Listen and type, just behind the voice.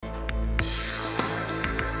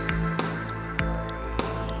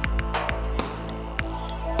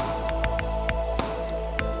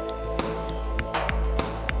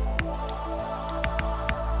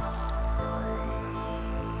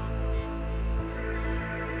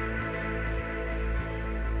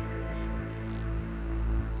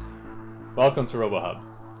Welcome to RoboHub.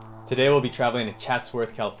 Today we'll be traveling to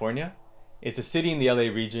Chatsworth, California. It's a city in the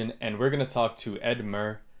LA region, and we're going to talk to Ed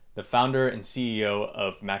Murr, the founder and CEO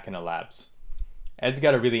of Machina Labs. Ed's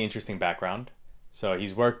got a really interesting background. So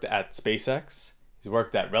he's worked at SpaceX, he's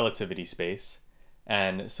worked at Relativity Space,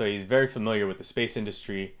 and so he's very familiar with the space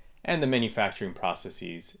industry and the manufacturing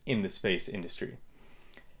processes in the space industry.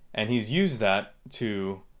 And he's used that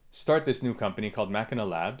to start this new company called Machina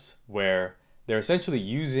Labs, where they're essentially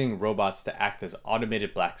using robots to act as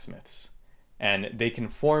automated blacksmiths. And they can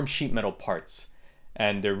form sheet metal parts.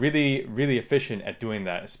 And they're really, really efficient at doing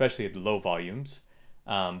that, especially at low volumes.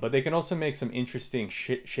 But they can also make some interesting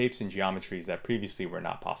shapes and geometries that previously were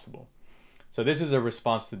not possible. So this is a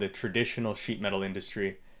response to the traditional sheet metal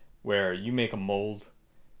industry, where you make a mold,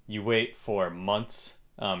 you wait for months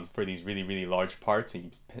for these really, really large parts,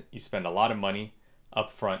 and you spend a lot of money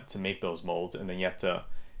up front to make those molds, and then you have to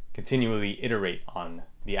continually iterate on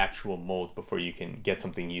the actual mold before you can get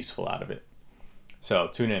something useful out of it. So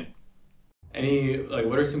tune in.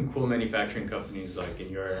 What are some cool manufacturing companies in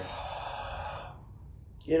your...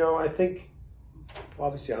 I think,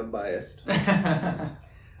 obviously I'm biased, but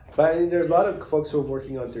there's a lot of folks who are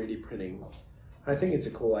working on 3D printing. I think it's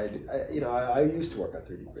a cool idea. I used to work on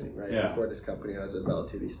 3D printing, right? Yeah. Before this company, I was at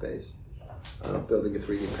Relativity Space, building a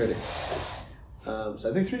 3D printer. So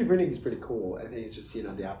I think 3D printing is pretty cool. I think it's just,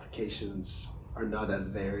 the applications are not as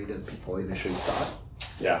varied as people initially thought.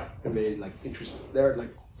 Yeah. They're very they're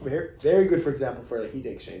very, very good, for example, for a heat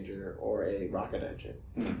exchanger or a rocket engine.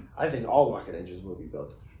 Mm. I think all rocket engines will be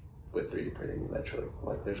built with 3D printing eventually.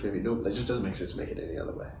 There's going to be it just doesn't make sense to make it any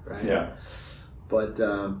other way, right? Yeah. But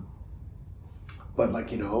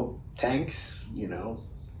tanks,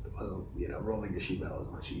 rolling the sheet metal is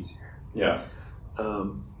much easier. Yeah.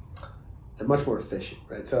 And much more efficient,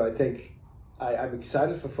 right? So I think I'm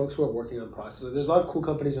excited for folks who are working on processes. There's a lot of cool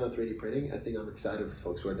companies around 3D printing. I think I'm excited for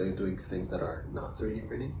folks who are doing things that are not 3D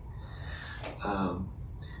printing.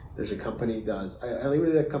 There's a company I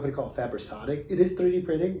really like a company called Fabrasonic. It is 3D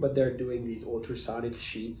printing, but they're doing these ultrasonic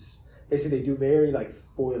sheets. Basically, they do very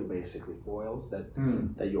foils that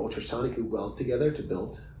you ultrasonically weld together to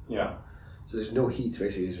build. Yeah. So there's no heat,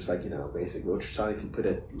 basically. It's just basically ultrasonically put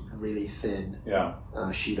a really thin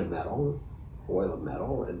sheet of metal, foil of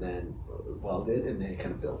metal, and then weld it, and then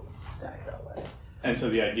kind of build stack that way. And so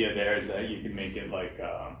the idea there is that you can make it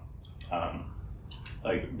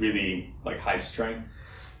really high strength.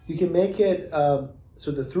 You can make it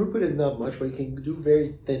so the throughput is not much, but you can do very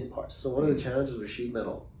thin parts. So one of the challenges with sheet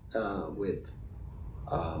metal with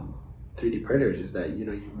 3D printers is that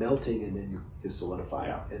you're melting and then you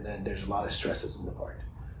solidify, and then there's a lot of stresses in the part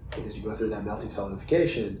because you go through that melting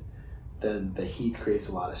solidification. Then the heat creates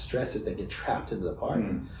a lot of stresses that get trapped into the part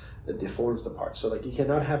that deforms the part. So you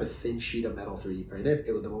cannot have a thin sheet of metal 3D printed.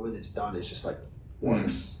 The moment it's done, it's just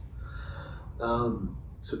works.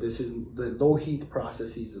 So this is the low heat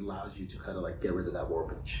processes allows you to kind of get rid of that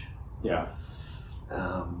warpage. Yeah.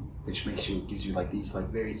 Which gives you these these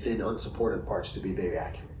very thin unsupported parts to be very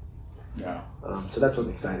accurate. Yeah. So that's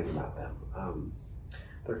what's exciting about them.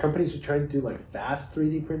 There are companies who are trying to do fast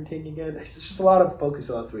 3D printing again. It's just a lot of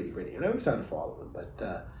focus on 3D printing, and I'm excited for all of them. But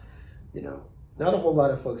not a whole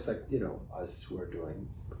lot of folks us who are doing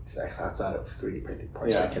outside of 3D printing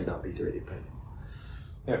parts that cannot be 3D printed.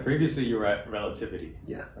 Yeah. Previously, you were at Relativity.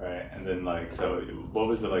 Yeah. Right, and then so what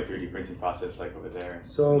was the 3D printing process over there?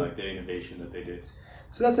 So and, the innovation that they did.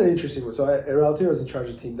 So that's an interesting one. So at Relativity, I was in charge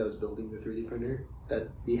of the team that was building the 3D printer that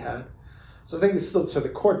we had. So I think so the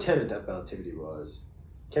core tenet at Relativity was,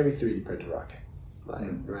 can we 3D print a rocket,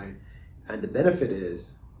 right? And the benefit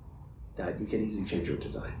is that you can easily change your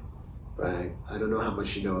design, right? I don't know how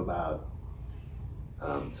much you know about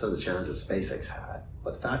some of the challenges SpaceX had,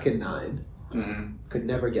 but Falcon 9 could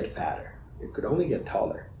never get fatter. It could only get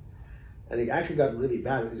taller. And it actually got really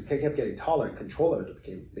bad because it kept getting taller, and control of it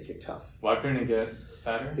became tough. Why couldn't it get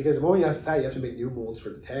fatter? Because the moment you have fat, you have to make new molds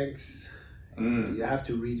for the tanks. You have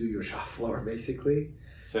to redo your shop floor, basically.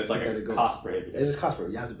 So it's a cost prohibitive. It's just cost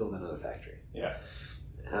prohibitive. You have to build another factory. Yeah.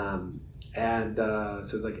 So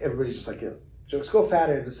it's everybody's just go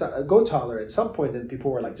fatter and go taller. At some point, then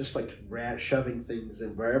people were shoving things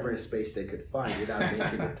in wherever space they could find without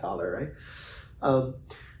making it taller, right?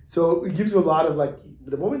 So it gives you a lot of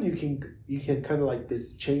the moment you can kind of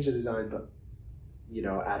this change the design, but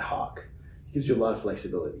ad hoc. It gives you a lot of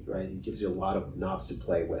flexibility, right? It gives you a lot of knobs to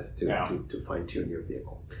play with to fine tune your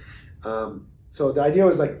vehicle. So the idea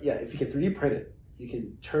was if you can 3D print it, you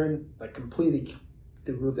can turn completely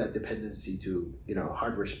to remove that dependency to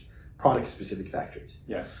hardware product specific factories.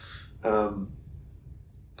 Yeah.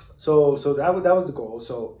 So that was the goal.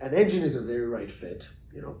 So an engine is a very right fit.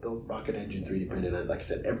 build rocket engine 3D printed. And like I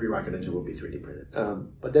said, every rocket engine will be 3D printed.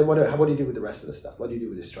 But then what do you do with the rest of the stuff? What do you do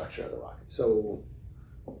with the structure of the rocket? So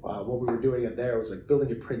what we were doing there was like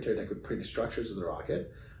building a printer that could print the structures of the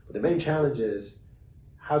rocket. But the main challenge is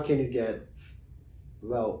how can you get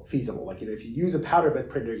feasible? Like, if you use a powder bed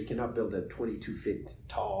printer, you cannot build a 22 feet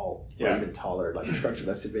tall or even taller like a structure.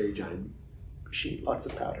 That's a very giant machine, lots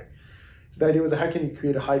of powder. So the idea was, how can you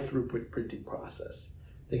create a high throughput printing process?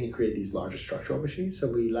 They can create these larger structural machines.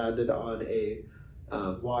 So we landed on a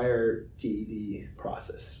wire TED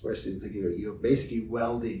process, where you're basically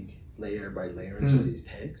welding layer by layer into these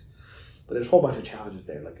tanks. But there's a whole bunch of challenges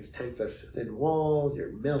there. Like, this tank that's a thin wall,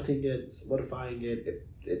 you're melting it, solidifying it.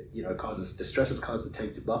 It causes the stresses cause the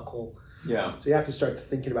tank to buckle. Yeah. So you have to start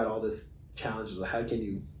thinking about all these challenges. Like, how can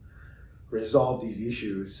you resolve these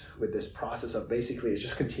issues with this process of basically it's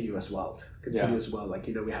just continuous weld. Like,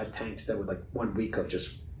 we had tanks that would like 1 week of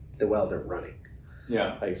just the welder running.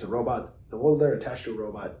 Yeah. Like, it's a robot, the welder attached to a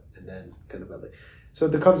robot, and then kind of welding. So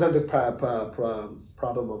it comes down to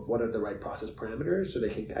problem of what are the right process parameters so they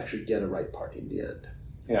can actually get a right part in the end.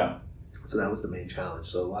 Yeah. So that was the main challenge.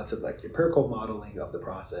 So lots of like empirical modeling of the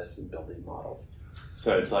process and building models.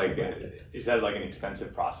 So it's like, is that like an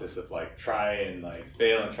expensive process of like try and like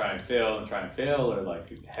fail and try and fail and try and fail, or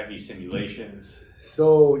like heavy simulations?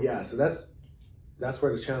 So that's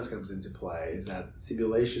where the challenge comes into play, is that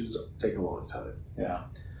simulations take a long time. Yeah.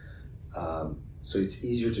 So it's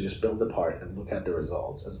easier to just build a part and look at the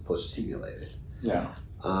results as opposed to simulate it. Yeah.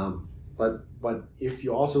 But if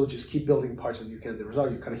you also just keep building parts and you get the result,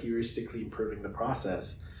 you're kind of heuristically improving the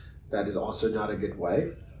process. That is also not a good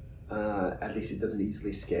way. At least it doesn't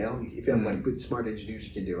easily scale. If you have like good, smart engineers,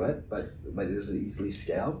 you can do it, but it doesn't easily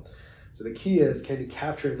scale. So the key is, can you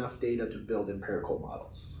capture enough data to build empirical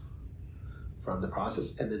models from the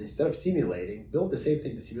process? And then instead of simulating, build the same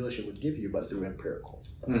thing the simulation would give you, but through empirical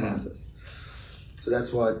process. So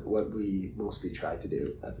that's what we mostly tried to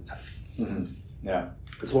do at the time. Mm-hmm. Yeah.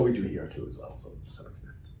 That's what we do here too as well, so to some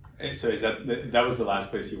extent. So is that was the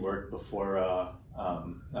last place you worked before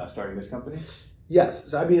starting this company?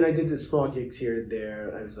 Yes. So I did small gigs here and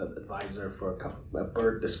there. I was an advisor for a couple of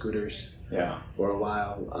Bird, the scooters, for a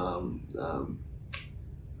while.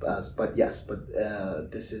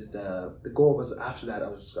 This is the goal was, after that I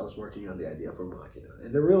was working on the idea for Machina,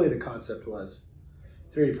 and the concept was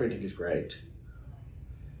 3D printing is great,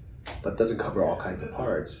 but doesn't cover all kinds of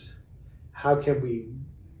parts. How can we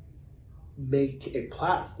make a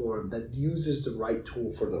platform that uses the right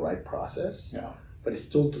tool for the right process, but it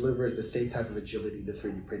still delivers the same type of agility the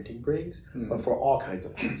 3D printing brings, but for all kinds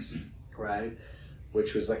of parts, right?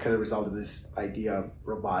 Which was like kind of resulted in this idea of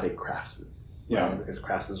robotic craftsmen. Right? Because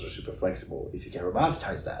craftsmen are super flexible. If you can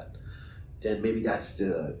roboticize that, then maybe that's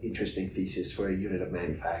the interesting thesis for a unit of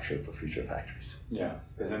manufacturing for future factories. Yeah,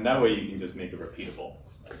 because then that way you can just make it repeatable.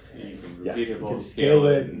 You can scale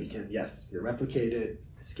it. You can replicate it,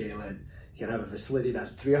 scale it. You can have a facility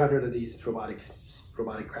that's 300 of these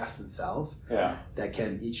robotic craftsman cells that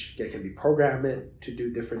can be programmed to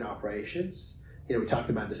do different operations. We talked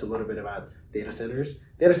about this a little bit about data centers.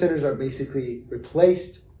 Data centers are basically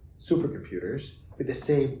replaced supercomputers with the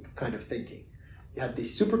same kind of thinking. You had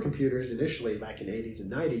these supercomputers initially back in the 80s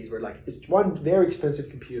and 90s where like it's one very expensive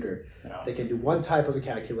computer that can do one type of a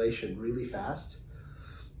calculation really fast.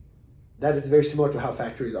 That is very similar to how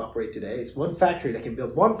factories operate today. It's one factory that can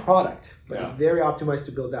build one product, but it's very optimized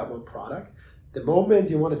to build that one product. The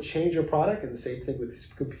moment you want to change your product, and the same thing with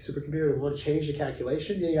supercomputer, you want to change the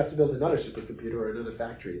calculation, then you have to build another supercomputer or another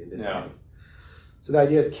factory in this case. So the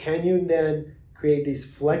idea is, can you then create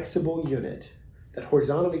this flexible unit that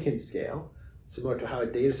horizontally can scale, similar to how a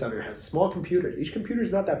data center has small computers. Each computer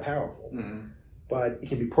is not that powerful, but it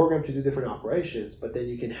can be programmed to do different operations, but then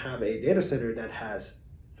you can have a data center that has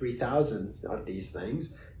 3,000 of these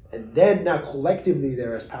things, and then now collectively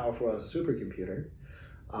they're as powerful as a supercomputer,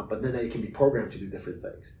 but then they can be programmed to do different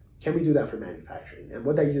things. Can we do that for manufacturing? And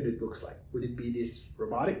what that unit looks like? Would it be this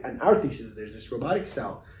robotic? And our thesis is there's this robotic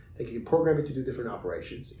cell that can program it to do different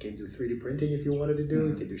operations. It can do 3D printing if you wanted to do.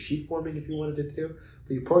 It can do sheet forming if you wanted to do.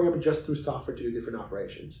 But you program it just through software to do different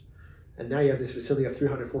operations. And now you have this facility of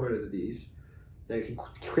 300, 400 of these. Now you can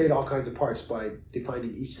create all kinds of parts by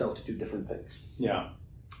defining each cell to do different things. Yeah.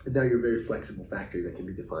 And now you're a very flexible factory that can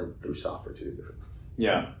be defined through software to do different things.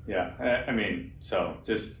 Yeah. So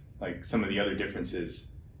just like some of the other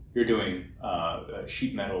differences, you're doing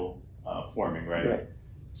sheet metal forming, right?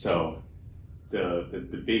 So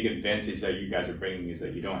the big advantage that you guys are bringing is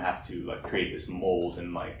that you don't have to like create this mold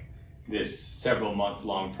and like this several month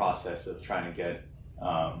long process of trying to get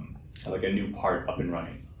like a new part up and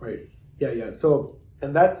running. Right. Yeah. So,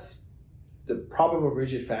 and that's the problem of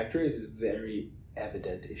rigid factories is very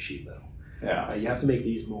evident in sheet metal. Yeah. You have to make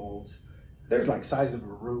these molds. They're like size of a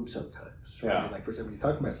room sometimes. Right? Yeah. Like, for example, you're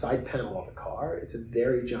talking about side panel of a car. It's a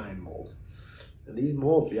very giant mold. And these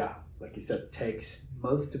molds, like you said, takes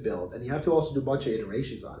months to build. And you have to also do a bunch of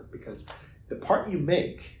iterations on it because the part you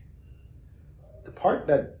make, the part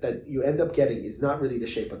that you end up getting is not really the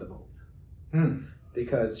shape of the mold.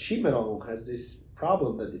 Because sheet metal has this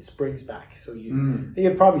problem that it springs back. So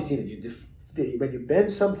you've probably seen it. When you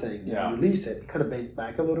bend something and you release it, it kind of bends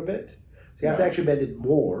back a little bit. So you have to actually bend it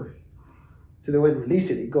more to the when you release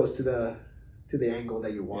it goes to the angle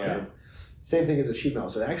that you wanted. Yeah. Same thing as a sheet metal.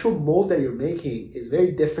 So the actual mold that you're making is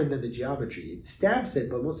very different than the geometry. It stabs it,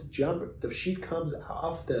 but once the sheet comes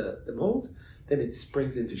off the mold, then it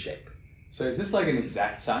springs into shape. So is this like an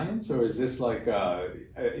exact science, or is this like, I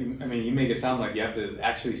mean, you make it sound like you have to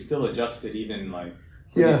actually still adjust it even like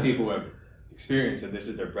for these people who have experience and this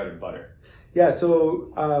is their bread and butter? Yeah,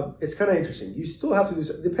 so it's kind of interesting. You still have to do,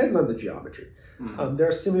 it depends on the geometry. There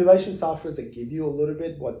are simulation softwares that give you a little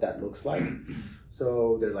bit what that looks like.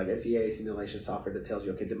 So there's like FEA simulation software that tells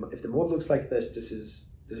you, okay, if the mold looks like this, this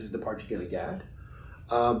is the part you're going to get.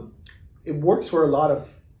 It works for a lot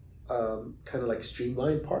of kind of like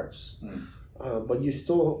streamlined parts. But you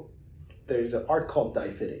still, there's an art called die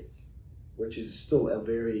fitting, which is still a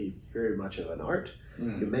very, very much of an art.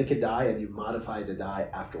 You make a die and you modify the die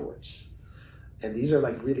afterwards. And these are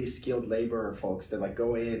like really skilled labor folks that like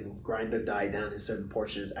go in, grind the die down in certain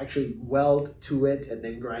portions, actually weld to it and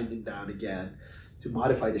then grind it down again to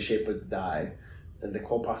modify the shape of the die. And the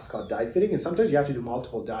whole process is called die fitting. And sometimes you have to do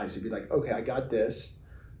multiple dies. You'd be like, okay, I got this.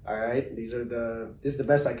 All right, this is the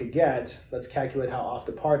best I could get. Let's calculate how off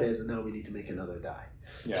the part is, and now we need to make another die.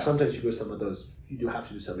 Yeah. Sometimes you do some of those. You do have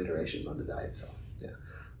to do some iterations on the die itself. Yeah,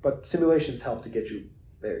 but simulations help to get you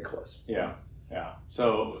very close. Yeah.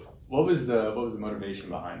 So, what was the motivation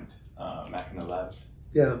behind Machina Labs?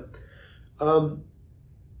 Yeah,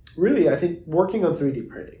 really, I think working on 3D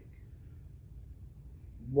printing,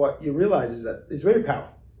 what you realize is that it's very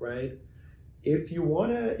powerful, right? If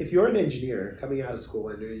you're an engineer coming out of school,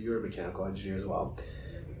 and you're a mechanical engineer as well,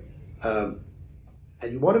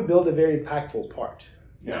 and you want to build a very impactful part,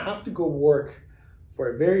 you have to go work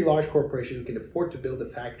for a very large corporation who can afford to build a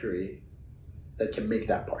factory that can make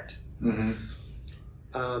that part.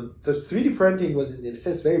 So 3D printing was, in a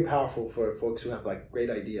sense, very powerful for folks who have like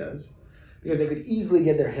great ideas because they could easily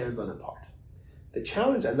get their hands on a part. The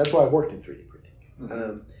challenge, and that's why I worked in 3D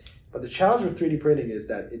printing. But the challenge with 3D printing is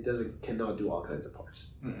that it cannot do all kinds of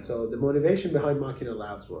parts. So the motivation behind Machina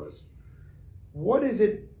Labs was, what is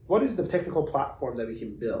the technical platform that we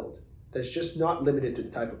can build that's just not limited to the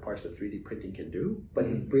type of parts that 3D printing can do, but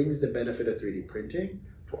it brings the benefit of 3D printing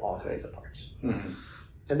to all kinds of parts.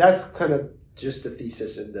 And that's kind of just the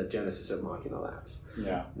thesis and the genesis of Machina Labs.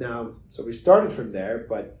 Yeah. Now, so we started from there,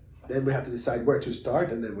 but then we have to decide where to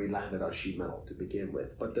start, and then we landed on sheet metal to begin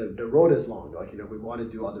with. But the road is long. Like, we want to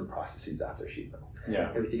do other processes after sheet metal.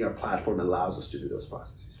 Yeah. Everything our platform allows us to do those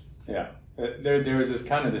processes. Yeah. There was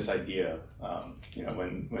this idea,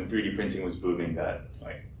 when 3D printing was booming, that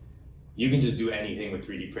like you can just do anything with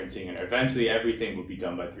 3D printing, and eventually everything will be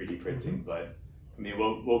done by 3D printing. But I mean,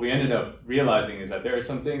 what we ended up realizing is that there are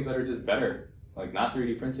some things that are just better, like not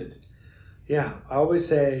 3D printed. Yeah, I always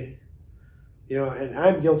say, and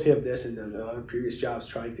I'm guilty of this in a lot of previous jobs,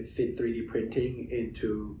 trying to fit 3D printing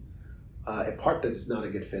into a part that is not a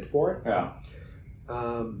good fit for it. Yeah.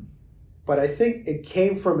 But I think it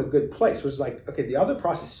came from a good place. It was like, okay, the other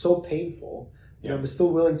process is so painful, I'm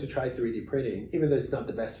still willing to try 3D printing, even though it's not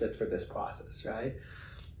the best fit for this process, right?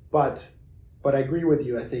 But I agree with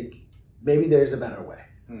you. I think maybe there's a better way.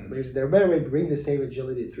 Maybe there's a better way to bring the same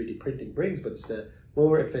agility 3D printing brings, but it's the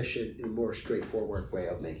more efficient and more straightforward way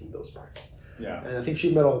of making those parts. Yeah. And I think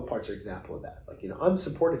sheet metal parts are an example of that. Like,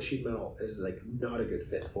 unsupported sheet metal is like not a good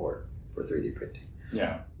fit for 3D printing.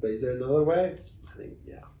 Yeah. But is there another way? I think,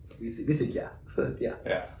 we think yeah. Yeah.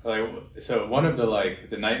 Yeah. Like, so one of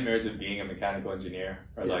the nightmares of being a mechanical engineer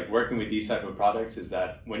or like working with these type of products is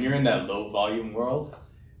that when you're in that low volume world,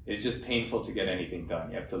 it's just painful to get anything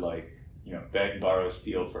done. You have to beg, borrow,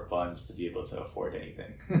 steal for funds to be able to afford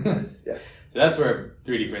anything. Yes. So that's where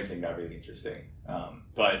 3D printing got really interesting.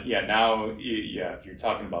 But now you're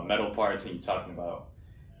talking about metal parts and you're talking about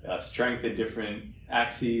strength in different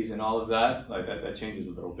axes and all of that. Like that changes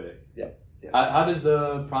a little bit. Yeah. How does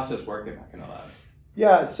the process work in Machina Lab?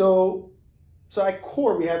 Yeah. So at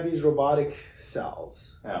core we have these robotic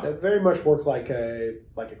cells that very much work like a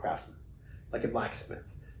craftsman, like a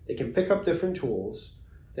blacksmith. They can pick up different tools,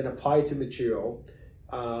 then apply it to material,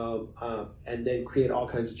 and then create all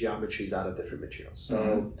kinds of geometries out of different materials.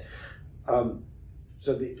 So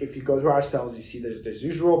If you go to our cells, you see there's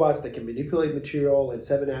these robots that can manipulate material in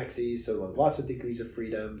 7 axes, so lots of degrees of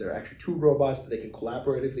freedom. There are actually 2 robots that they can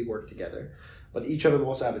collaboratively work together, but each of them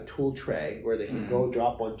also have a tool tray where they can go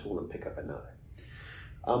drop one tool and pick up another.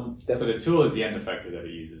 So the tool is the end effector that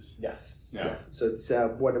it uses. Yes. Yeah. Yes. So it's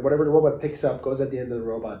whatever the robot picks up goes at the end of the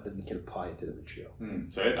robot, then we can apply it to the material.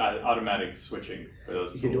 So automatic switching for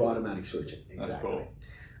those tools. You can do automatic switching. Exactly.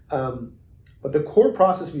 That's cool. But the core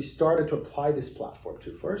process we started to apply this platform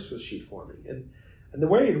to first was sheet forming. And the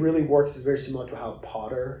way it really works is very similar to how a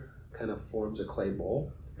potter kind of forms a clay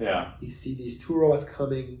bowl. Yeah. You see these 2 robots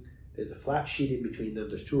coming. There's a flat sheet in between them.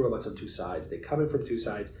 There's 2 robots on 2 sides. They come in from 2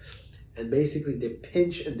 sides. And basically they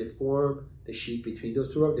pinch and deform the sheet between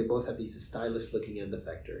those 2 robots. They both have these stylus-looking end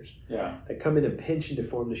effectors. Yeah. They come in and pinch and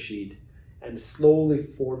deform the sheet and slowly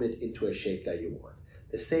form it into a shape that you want.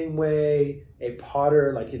 The same way a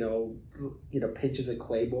potter, pinches a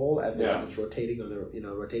clay bowl as it's rotating on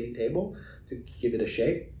the rotating table to give it a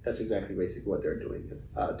shape. That's exactly basically what they're doing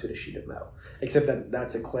to the sheet of metal. Except that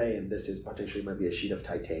that's a clay, and this is potentially might be a sheet of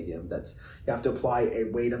titanium. You have to apply a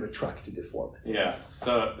weight of a truck to deform it. Yeah.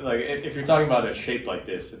 So if you're talking about a shape like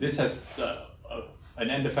this has an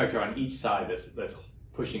end effector on each side that's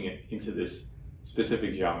pushing it into this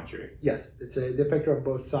specific geometry. Yes, it's a defector on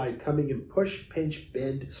both sides, coming in push, pinch,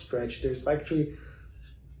 bend, stretch. There's actually a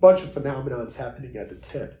bunch of phenomenons happening at the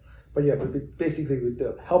tip. But basically with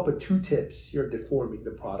the help of 2 tips, you're deforming the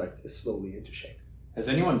product slowly into shape. Has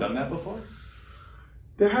anyone done that before?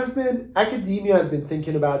 Academia has been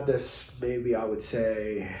thinking about this, maybe I would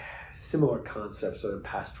say similar concepts over the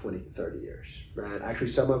past 20 to 30 years, right? Actually,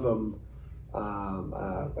 some of them,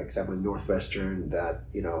 like example in Northwestern,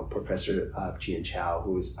 that Professor Jian Chao,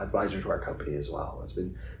 who is advisor to our company as well, has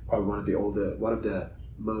been probably one of the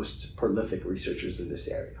most prolific researchers in this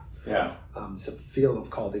area. Yeah. It's a field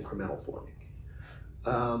called incremental forming,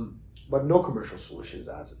 but no commercial solutions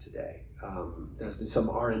as of today. There's been some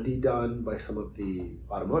R&D done by some of the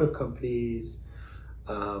automotive companies,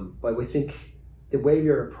 but we think the way we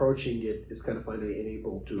are approaching it is kind of finally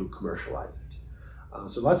able to commercialize it.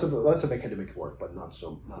 So lots of academic work, but not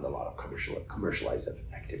a lot of commercialized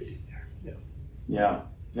activity there. Yeah.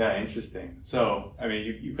 Yeah. Interesting. So, I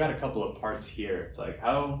mean, you've got a couple of parts here.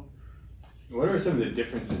 What are some of the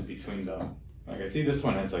differences between them? I see this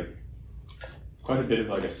one has quite a bit of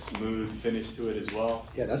a smooth finish to it as well.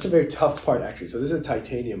 Yeah, that's a very tough part actually. So this is a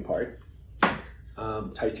titanium part.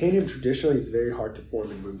 Titanium traditionally is very hard to form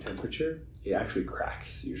in room temperature. It actually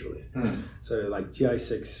cracks usually. So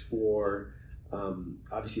TI6 for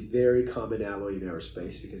obviously very common alloy in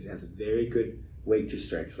aerospace because it has a very good weight to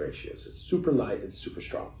strength ratio. So it's super light and super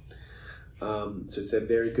strong. So it's a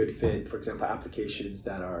very good fit. For example, applications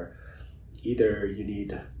that are either you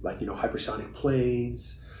need hypersonic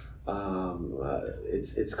planes.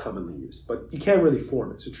 It's commonly used, but you can't really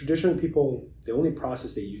form it. So traditionally, the only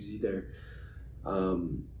process they use either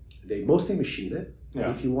they mostly machine it. Yeah.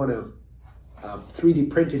 And if you want to 3D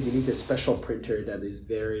print it, you need a special printer that is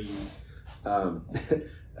very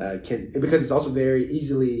because it's also very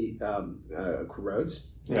easily corrodes.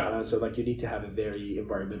 Yeah. So you need to have a very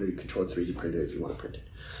environmentally controlled 3D printer if you want to print it.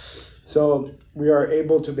 So we are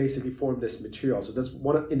able to basically form this material. So that's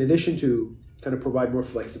one. In addition to kind of provide more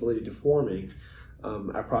flexibility to forming,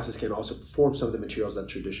 our process can also form some of the materials that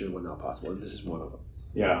traditionally were not possible, and this is one of them.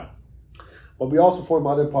 Yeah. But we also form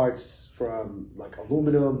other parts from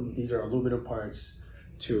aluminum. These are aluminum parts.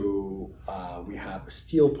 To we have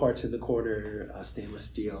steel parts in the corner, stainless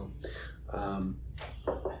steel.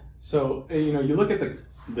 So you look at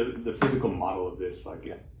the physical model of this,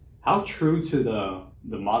 how true to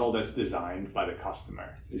the model that's designed by the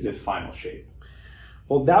customer is this final shape?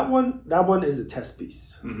 Well, that one is a test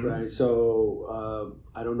piece, right? So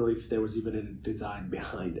I don't know if there was even a design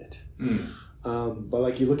behind it.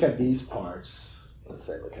 But you look at these parts. Let's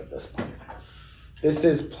say look at this part. This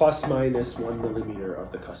is plus minus 1 millimeter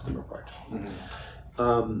of the customer part.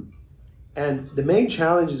 And the main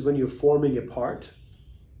challenge is when you're forming a part.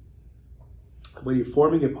 When you're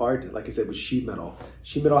forming a part, like I said, with sheet metal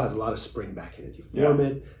has a lot of spring back in it. You form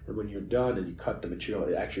it, and when you're done and you cut the material,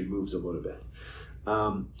 it actually moves a little bit.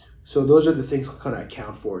 So those are the things we kind of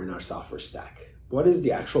account for in our software stack. What is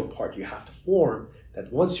the actual part you have to form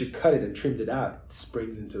that once you cut it and trimmed it out, it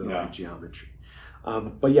springs into the right geometry?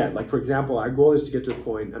 But for example, our goal is to get to a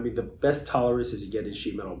point. I mean, the best tolerance is you get in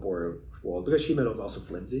sheet metal bore wall because sheet metal is also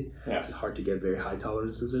flimsy. Yeah. It's hard to get very high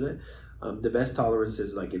tolerances in it. The best tolerance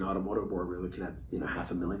is in automotive board, we're looking at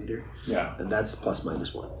 0.5 millimeter. Yeah. And that's plus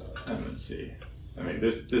minus 1. And let's see. I mean,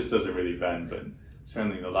 this doesn't really bend, but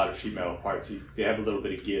certainly in a lot of sheet metal parts, they have a little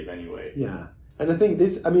bit of give anyway. Yeah. And I think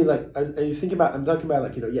this, I mean, like, and you think about, I'm talking about,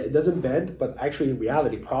 like, it doesn't bend, but actually in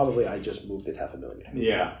reality, probably I just moved it 0.5 millimeter.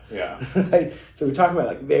 Yeah. Right? So we're talking about,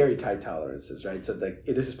 like, very tight tolerances, right? So, like,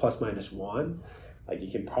 if this is +/-1, like, I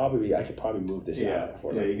could probably move this out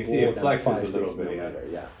for, like, you can see it flexes a little bit,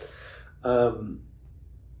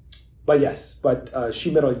 But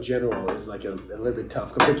sheet metal in general is, like, a little bit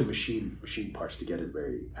tough compared to machine parts to get it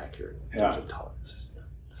very accurate in terms of tolerances.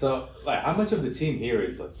 So, like, how much of the team here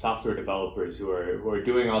is like software developers who are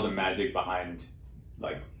doing all the magic behind,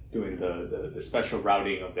 like, doing the special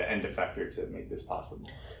routing of the end effector to make this possible?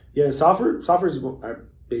 Yeah, software is our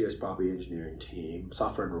biggest probably engineering team,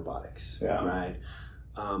 software and robotics, right?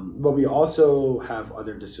 But we also have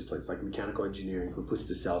other disciplines like mechanical engineering, who puts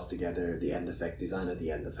the cells together, the end effect design of the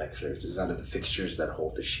end effectors, design of the fixtures that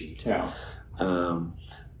hold the sheet.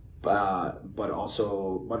 But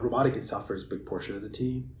robotic and software is a big portion of the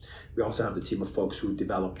team. We also have the team of folks who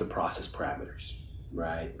develop the process parameters,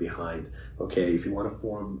 right? Behind, okay, if you want to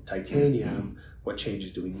form titanium, what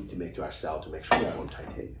changes do we need to make to our cell to make sure we form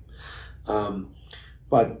titanium?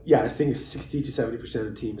 But yeah, I think 60 to 70% of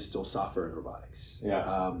the team is still software and robotics.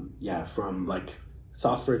 From like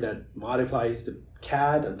software that modifies the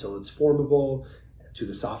CAD until it's formable, to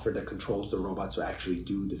the software that controls the robots to actually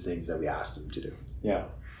do the things that we asked them to do. Yeah.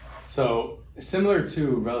 So similar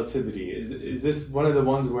to relativity, is this one of the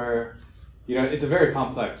ones where, it's a very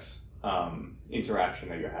complex interaction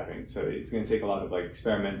that you're having. So it's going to take a lot of like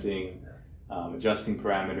experimenting, adjusting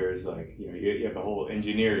parameters. Like, you have a whole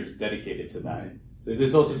engineers dedicated to that. Right. So is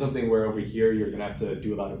this also something where over here you're going to have to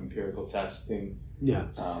do a lot of empirical testing? Yeah.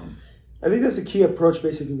 I think that's a key approach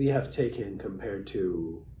basically we have taken compared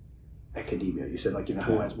to academia. You said, like,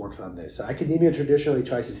 who has worked on this? So academia traditionally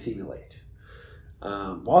tries to simulate.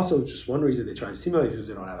 Also, just one reason they try to simulate is because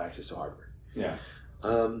they don't have access to hardware. Yeah.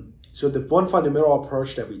 So the one fundamental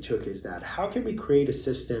approach that we took is that how can we create a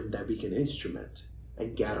system that we can instrument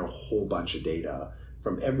and gather a whole bunch of data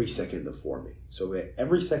from every second of forming. So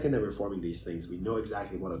every second that we're forming these things, we know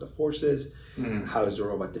exactly what are the forces, how is the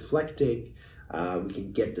robot deflecting. We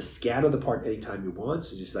can get the scan of the part anytime you want.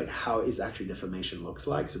 So just like how is actually deformation looks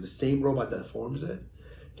like. So the same robot that forms it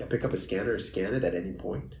can pick up a scanner and scan it at any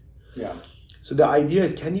point. Yeah. So the idea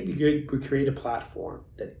is, can you create a platform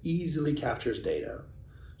that easily captures data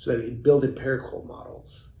so that we can build empirical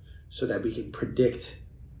models so that we can predict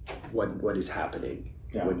what is happening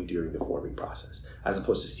when you're during the forming process, as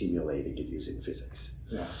opposed to simulating it using physics.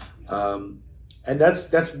 Yeah. And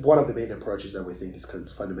that's one of the main approaches that we think is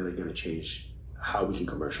fundamentally going to change how we can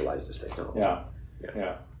commercialize this technology.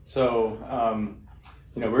 Yeah. So,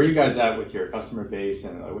 where are you guys at with your customer base,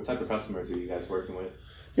 and what type of customers are you guys working with?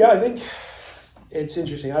 Yeah, I think it's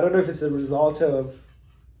interesting. I don't know if it's a result of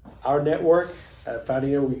our network.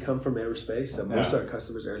 Founding it, we come from aerospace, so most of our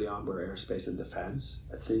customers early on were aerospace and defense.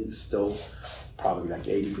 I think still probably like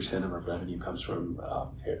 80% of our revenue comes from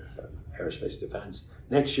aerospace defense.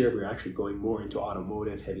 Next year, we're actually going more into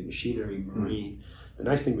automotive, heavy machinery, marine. The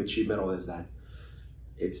nice thing with sheet metal is that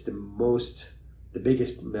it's the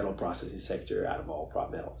biggest metal processing sector out of all prop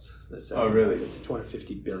metals. Really? It's a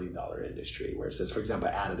 $250 billion industry, whereas, for example,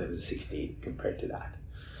 additive is 16 compared to that.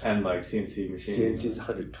 And like CNC machining? CNC is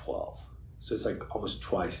 112. So it's like almost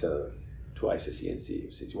twice the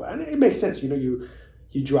CNC. And it makes sense. You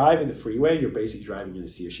drive in the freeway, you're basically driving in a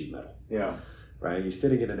sea of sheet metal. Yeah. Right? You're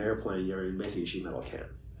sitting in an airplane, you're in basically a sheet metal can.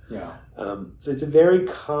 Yeah. So it's a very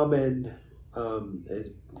common, it's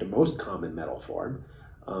the most common metal form.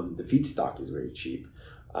 The feedstock is very cheap.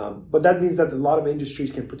 But that means that a lot of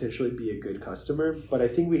industries can potentially be a good customer. But I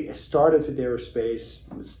think we started with aerospace.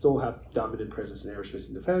 We still have dominant presence in aerospace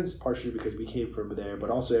and defense, partially because we came from there, but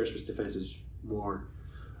also aerospace defense is more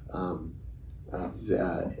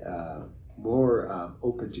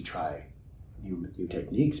open to try new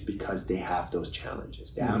techniques because they have those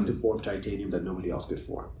challenges. They have to form titanium that nobody else could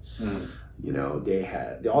form.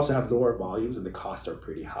 They also have lower volumes and the costs are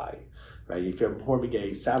pretty high. Right? If you're forming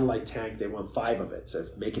a satellite tank, they want 5 of it. So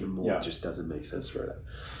if making a mold just doesn't make sense for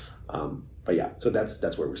them. So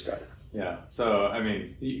that's where we started. Yeah. So I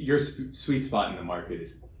mean, your sweet spot in the market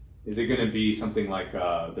is it going to be something like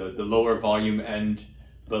the lower volume end,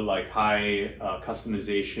 but like high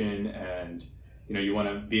customization, and you want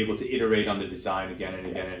to be able to iterate on the design again and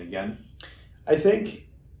again and again? I think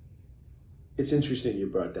it's interesting you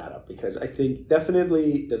brought that up, because I think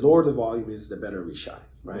definitely the lower the volume is, the better we shine,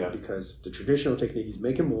 right? Yeah. Because the traditional technique is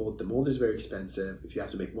make a mold. The mold is very expensive. If you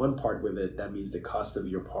have to make one part with it, that means the cost of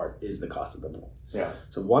your part is the cost of the mold. Yeah.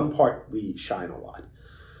 So one part, we shine a lot.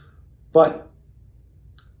 But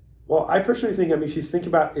Well, I personally think, I mean, if you think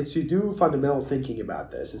about, if you do fundamental thinking about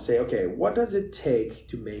this and say, okay, what does it take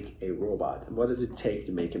to make a robot? And what does it take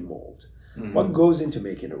to make a mold? Mm-hmm. What goes into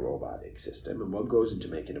making a robotic system and what goes into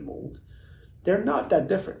making a mold? They're not that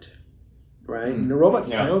different, right? And the robot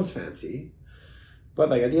sounds fancy, but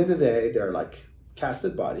like at the end of the day, they're like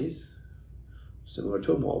casted bodies, similar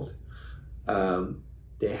to a mold.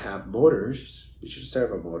 They have motors, which are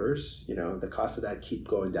servo motors. You know, the cost of that keep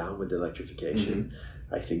going down with the electrification. Mm-hmm.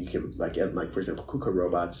 I think you can, like for example, KUKA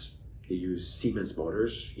robots, they use Siemens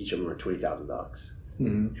motors. Each of them are $20,000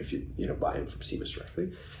 if you buy them from Siemens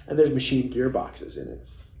directly. And there's machine gearboxes in it,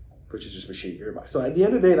 which is just machine gearbox. So at the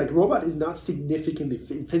end of the day, like robot is not significantly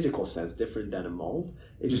in physical sense different than a mold.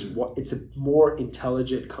 It's just it's a more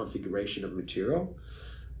intelligent configuration of material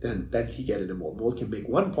than you get in a mold. Mold can make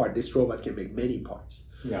one part. This robot can make many parts.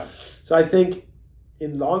 Yeah. So I think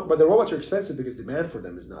but the robots are expensive because demand for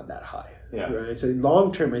them is not that high. Yeah. Right. So in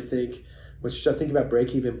long term, I think, which I think about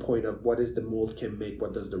break-even point of what is the mold can make,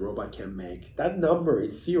 what does the robot can make. That number in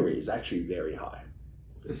theory is actually very high.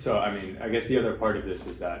 So I mean, I guess the other part of this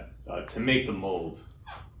is that to make the mold,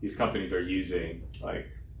 these companies are using like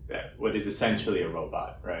what is essentially a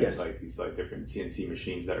robot, right? Yes. Like these like different CNC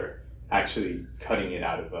machines that are actually cutting it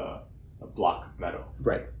out of a block of metal.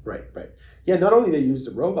 Right. Yeah, not only they use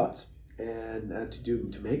the robots and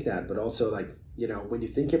to make that, but also like, you know, when you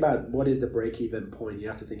think about what is the break-even point, you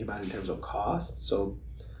have to think about it in terms of cost. So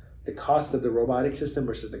the cost of the robotic system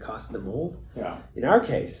versus the cost of the mold. Yeah. In our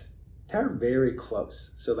case, they're very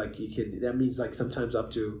close. So like that means like sometimes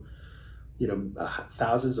up to, you know,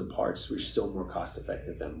 thousands of parts, which is still more cost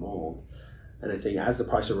effective than mold. And I think as the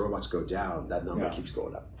price of robots go down, that number keeps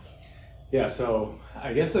going up. Yeah, so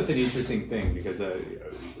I guess that's an interesting thing because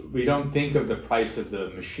we don't think of the price of the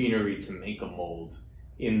machinery to make a mold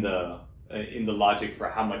in the logic for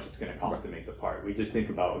how much it's going to cost to make the part. We just think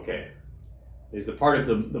about, okay, there's the part of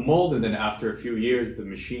the mold, and then after a few years, the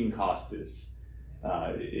machine cost is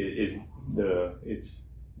it's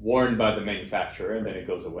worn by the manufacturer, and then it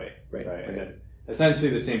goes away, right? And then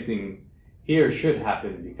essentially the same thing here should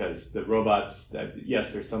happen because the robots that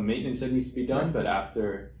yes, there's some maintenance that needs to be done, but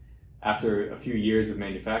after a few years of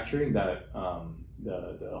manufacturing, that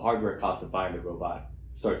the hardware cost of buying the robot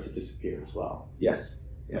starts to disappear as well. Yes.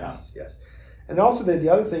 And also the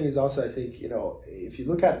other thing is also, I think, you know, if you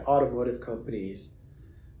look at automotive companies,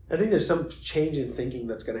 I think there's some change in thinking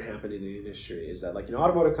that's going to happen in the industry. Is that like, you know,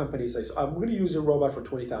 automotive companies say, I'm going to use a robot for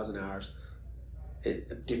 20,000 hours.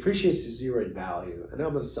 It depreciates to zero in value, and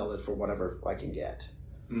I'm going to sell it for whatever I can get.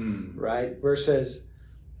 Right? Versus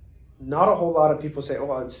not a whole lot of people say,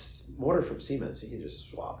 oh, it's motor from Siemens, you can just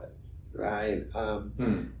swap it, right?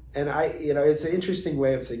 And it's an interesting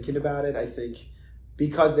way of thinking about it. I think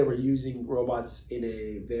because they were using robots in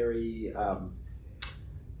a very,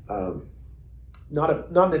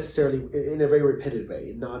 not necessarily in a very repetitive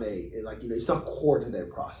way, it's not core to their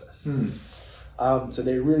process. So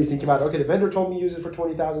they really think about, okay, the vendor told me to use it for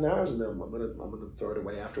 20,000 hours, and then I'm gonna throw it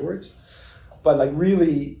away afterwards. But like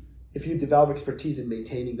really, if you develop expertise in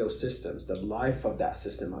maintaining those systems, the life of that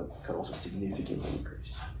system can also significantly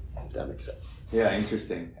increase, if that makes sense. Yeah,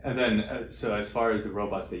 interesting. And then, so as far as the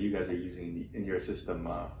robots that you guys are using in your system,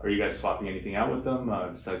 are you guys swapping anything out with them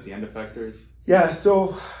besides the end effectors? Yeah,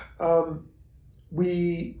 so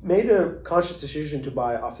we made a conscious decision to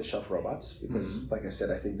buy off-the-shelf robots because, like I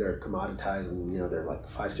said, I think they're commoditized, and there are like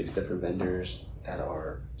 5-6 different vendors that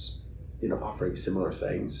are, offering similar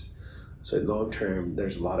things. So in long term,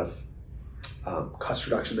 there's a lot of cost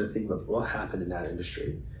reduction that I think will happen in that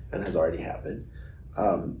industry and has already happened.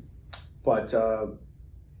 So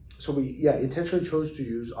we intentionally chose to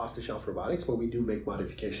use off-the-shelf robotics, but we do make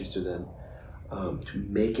modifications to them to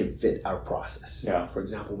make it fit our process. Yeah. For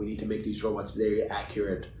example, we need to make these robots very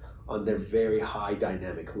accurate on their very high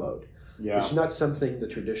dynamic load. Yeah. Which is not something the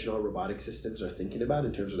traditional robotic systems are thinking about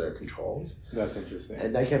in terms of their controls. That's interesting.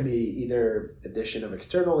 And that can be either addition of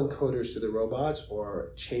external encoders to the robots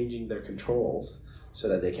or changing their controls so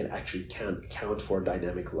that they can actually count for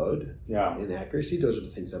dynamic load and accuracy. Those are the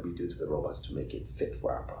things that we do to the robots to make it fit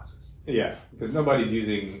for our process. Yeah, because nobody's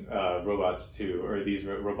using robots or these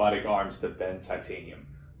robotic arms to bend titanium.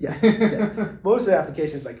 Yes. Most of the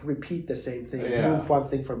applications repeat the same thing, move one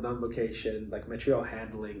thing from one location, like material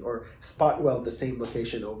handling, or spot weld the same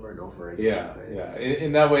location over and over again. Yeah.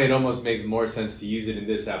 In that way, it almost makes more sense to use it in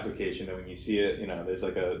this application than when you see it.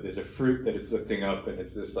 There's a fruit that it's lifting up, and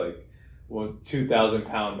it's this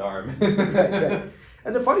 2,000-pound arm. Right.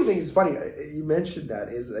 And the funny thing is, you mentioned that,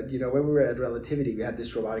 is when we were at Relativity, we had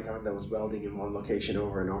this robotic arm that was welding in one location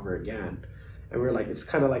over and over again. and we're like, it's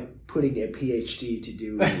kind of like putting a PhD to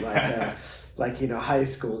do like high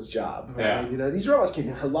school's job, right? Yeah. These robots can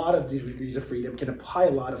have a lot of degrees of freedom, can apply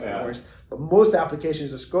a lot of force, but most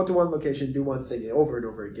applications just go to one location, do one thing over and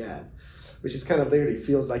over again, which is kind of literally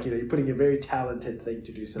feels like you're putting a very talented thing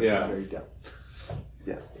to do something very dumb.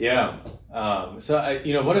 Yeah. So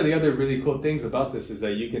one of the other really cool things about this is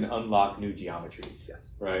that you can unlock new geometries.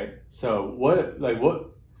 Yes. Right. So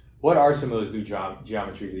what are some of those new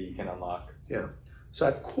geometries that you can unlock? Yeah. So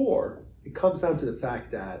at core, it comes down to the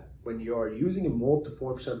fact that when you're using a mold to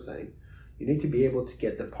form something, you need to be able to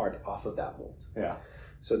get the part off of that mold. Yeah.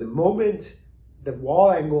 So the moment the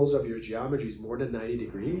wall angles of your geometry is more than 90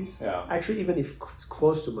 degrees, actually even if it's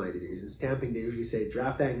close to 90 degrees, in stamping they usually say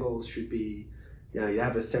draft angles should be, you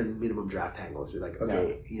have a certain minimum draft angles. You're like,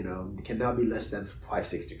 okay, it cannot be less than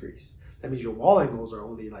 5-6 degrees. That means your wall angles are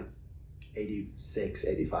only like 86,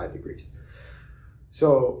 85 degrees.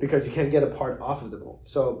 So, because you can't get a part off of the mold.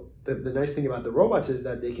 So the nice thing about the robots is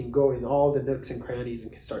that they can go in all the nooks and crannies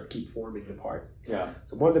and can keep forming the part. Yeah.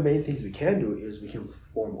 So one of the main things we can do is we can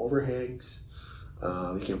form overhangs.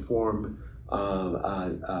 We can form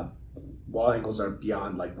wall angles are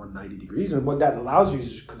beyond like 190 degrees. And what that allows you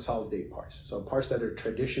is to consolidate parts. So parts that are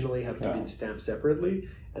traditionally have to be stamped separately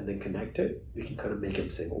and then connected, we can kind of make them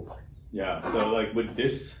single part. Yeah. So would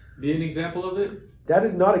this be an example of it? That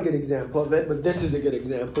is not a good example of it, but this is a good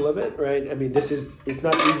example of it, right? I mean, it's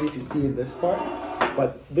not easy to see in this part,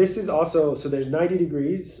 but this is also, so there's 90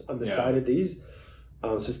 degrees on the side of these.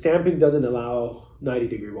 So stamping doesn't allow 90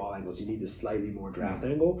 degree wall angles. You need a slightly more draft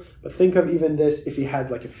angle. But think of even this, if it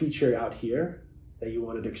has like a feature out here that you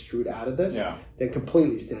wanted to extrude out of this, then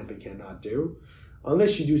completely stamping cannot do.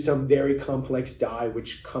 Unless you do some very complex die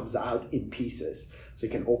which comes out in pieces. So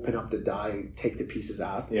you can open up the die, take the pieces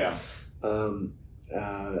out. Yeah.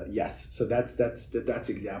 Yes. So that's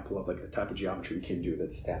example of like the type of geometry we can do that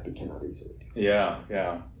the stamping cannot easily do.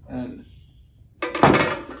 Yeah. And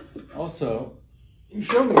also, you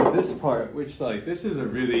showed me this part, which this is a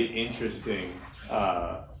really interesting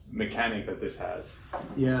mechanic that this has.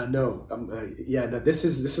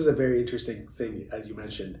 This is a very interesting thing, as you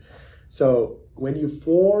mentioned. So when you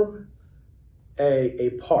form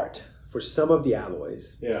a part for some of the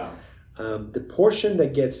alloys, the portion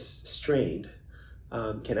that gets strained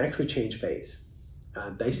can actually change phase.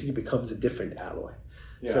 Basically becomes a different alloy.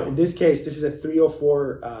 Yeah. So in this case, this is a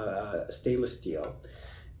 304 stainless steel.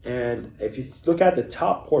 And if you look at the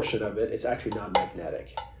top portion of it, it's actually not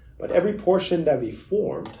magnetic. But every portion that we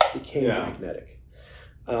formed became magnetic.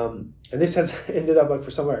 And this has ended up, like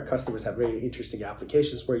for some of our customers, have very interesting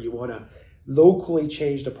applications where you want to locally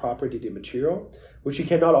change the property of the material, which you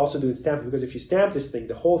cannot also do in stamping, because if you stamp this thing,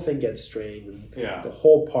 the whole thing gets strained and the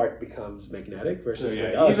whole part becomes magnetic. Versus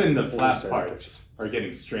with us, even the flat parts are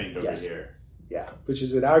getting strained over here. Yeah, which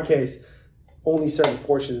is with our case, only certain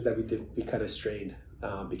portions that we kind of strained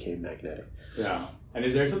became magnetic. Yeah, and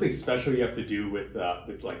is there something special you have to do with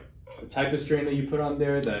like the type of strain that you put on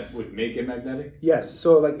there that would make it magnetic? Yes.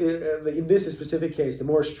 So like in this specific case, the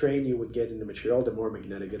more strain you would get in the material, the more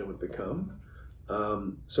magnetic it would become.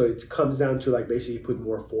 So it comes down to like basically put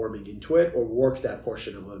more forming into it or work that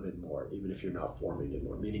portion a little bit more, even if you're not forming it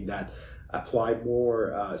more, meaning that apply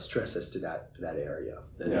more stresses to that area,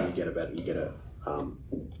 and then you get a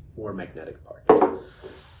more magnetic part.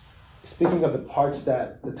 Speaking of the parts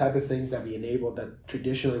the type of things that we enabled that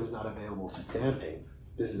traditionally was not available to stamping,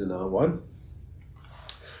 this is another one.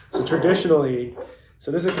 So traditionally, this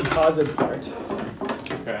is a composite part.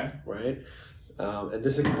 Okay. Right? And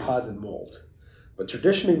this is a composite mold. But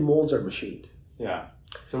traditionally, molds are machined. Yeah.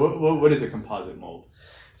 So what is a composite mold?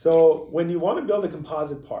 So when you want to build a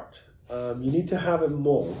composite part, you need to have a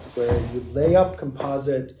mold where you lay up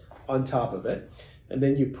composite on top of it, and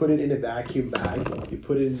then you put it in a vacuum bag, you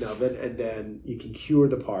put it in an oven, and then you can cure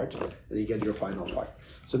the part, and you get your final part.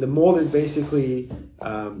 So the mold is basically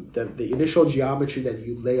the initial geometry that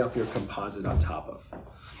you lay up your composite on top of.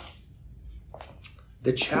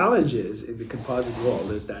 The challenge is in the composite world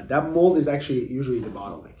is that mold is actually usually the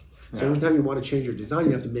bottleneck. So every time you want to change your design,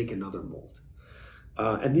 you have to make another mold.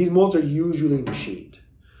 And these molds are usually machined.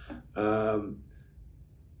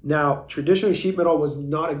 Now, traditionally, sheet metal was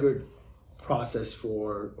not a good process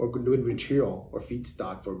or good material or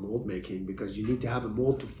feedstock for mold making because you need to have a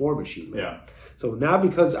mold to form a sheet metal. Yeah. So now,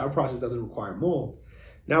 because our process doesn't require mold,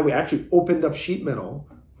 now we actually opened up sheet metal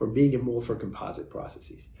for being a mold for composite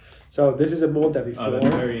processes. So this is a mold that we formed. Oh,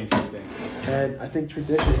 that's very interesting. And I think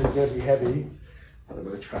tradition is going to be heavy. I'm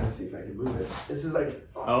going to try to see if I can move it. This is like...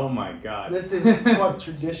 Oh my God. This is what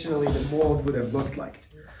traditionally the mold would have looked like.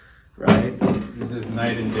 right? This is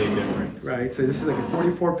night and day difference. Right. So this is like a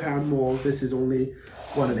 44-pound mold. This is only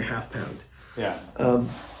 1.5 pound. Yeah.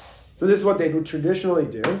 So this is what they would traditionally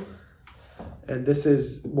do, and this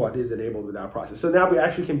is what is enabled with our process. So now we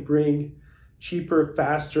actually can bring cheaper,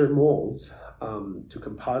 faster molds to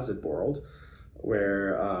composite world,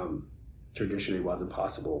 where traditionally wasn't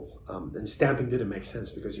possible. And stamping didn't make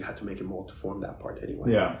sense because you had to make a mold to form that part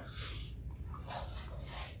anyway. Yeah.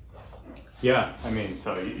 Yeah, I mean,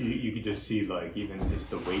 so you could just see like even just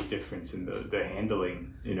the weight difference in the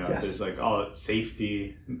handling, you know, Yes. there's like all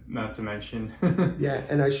safety, not to mention. Yeah,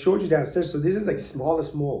 and I showed you downstairs. So this is like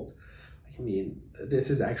smallest mold. I mean, this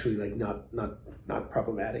is actually like not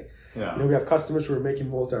problematic. Yeah. You know, we have customers who are making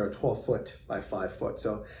molds that are 12 foot by 5 foot.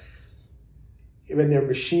 So when they're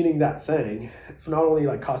machining that thing, it's not only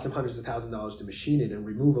like cost them hundreds of $1,000s to machine it and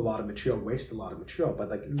remove a lot of material, waste a lot of material, but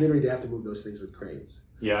like literally they have to move those things with cranes.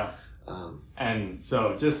 Yeah. And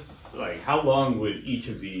so just like how long would each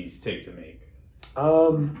of these take to make?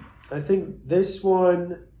 I think this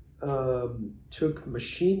one took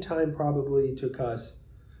machine time, probably took us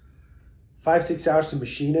 5-6 hours to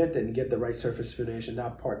machine it and get the right surface finish, and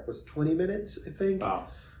that part was 20 minutes, I think. Wow.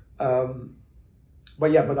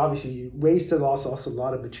 But obviously you wasted also a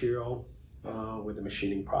lot of material with the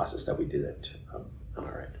machining process that we did it on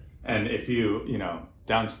our end. And if you know,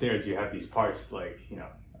 downstairs you have these parts like, you know,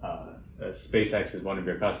 SpaceX is one of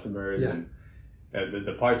your customers, Yeah. and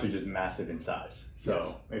the parts are just massive in size. So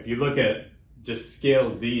yes. If you look at just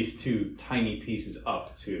scale these two tiny pieces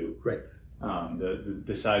up to right.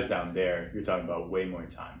 The size down there, you're talking about way more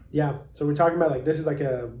time. Yeah, so we're talking about like this is like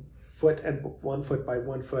a foot and 1 foot by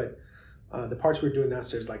 1 foot. The parts we're doing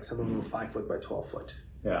downstairs, like some of them are 5 foot by 12 foot.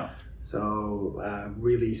 Yeah. So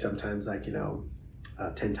really sometimes like, you know,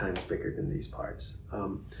 10 times bigger than these parts.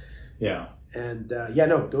 Yeah. And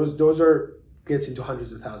those are gets into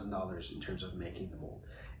hundreds of $1,000s in terms of making the mold,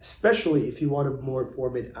 especially if you want to more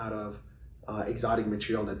form it out of exotic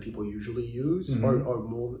material that people usually use, mm-hmm. or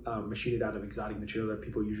mold machine it out of exotic material that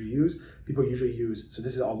people usually use. People usually use, so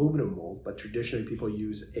this is aluminum mold, but traditionally people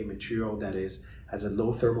use a material that has a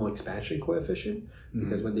low thermal expansion coefficient, mm-hmm.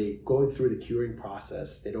 because when they go through the curing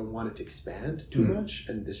process, they don't want it to expand too mm-hmm. much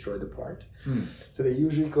and destroy the part. Mm-hmm. So they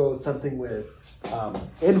usually go with something with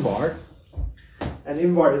Invar. And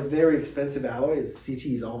Invar is very expensive alloy. Its CT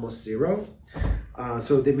is almost zero.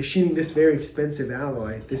 So they're machining this very expensive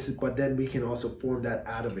alloy. But then we can also form that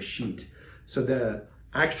out of a sheet. So the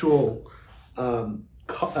actual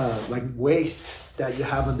like waste that you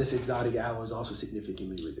have on this exotic alloy is also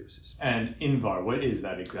significantly reduces. And Invar, what is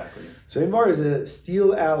that exactly? So Invar is a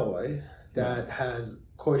steel alloy that has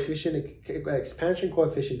expansion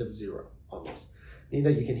coefficient of 0 almost, meaning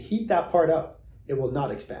that you can heat that part up, it will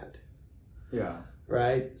not expand. Yeah.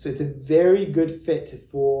 Right? So it's a very good fit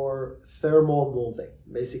for thermal molding.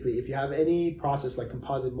 Basically, if you have any process like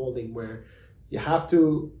composite molding where you have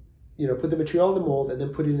to, you know, put the material in the mold and then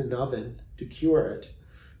put it in an oven to cure it,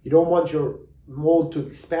 you don't want your mold to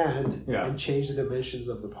expand and change the dimensions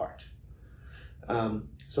of the part.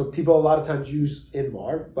 So people a lot of times use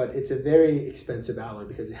Invar, but it's a very expensive alloy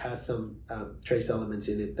because it has some trace elements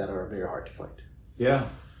in it that are very hard to find. Yeah,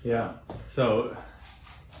 yeah. So,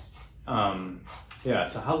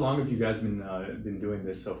 so how long have you guys been doing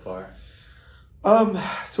this so far?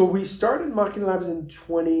 So we started Machina Labs in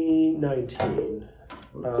 2019.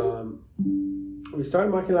 We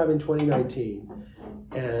started Machina Lab in 2019,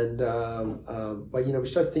 and but you know we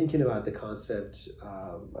started thinking about the concept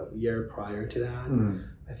a year prior to that. Mm.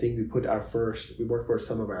 I think we worked with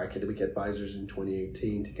some of our academic advisors in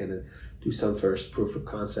 2018 to kind of do some first proof of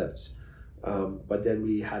concepts, but then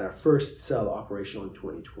we had our first cell operational in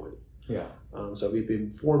 2020. Yeah. So we've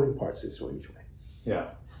been forming parts since 2020.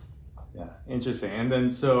 Yeah. Yeah. Interesting. And then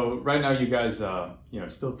so right now you guys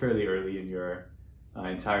still fairly early in your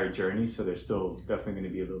entire journey, so there's still definitely going to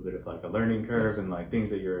be a little bit of like a learning curve, yes. and like things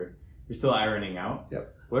that you're still ironing out.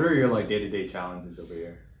 Yep. What are your like day-to-day challenges over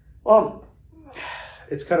here? Well,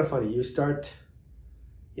 it's kind of funny. You start,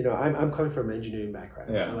 you know, I'm coming from an engineering background,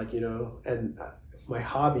 so like, you know, and my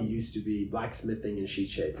hobby used to be blacksmithing and sheet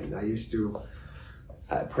shaping. I used to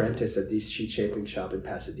apprentice at this sheet shaping shop in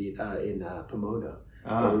Pasadena, in Pomona,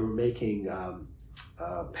 where we were making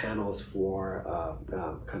panels for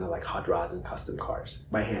kind of like hot rods and custom cars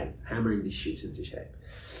by hand, hammering these sheets into shape.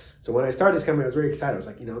 So when I started this company, I was very excited. I was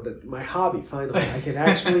like, you know, that my hobby, finally, I can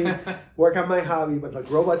actually work on my hobby, but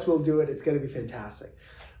like robots will do it. It's going to be fantastic.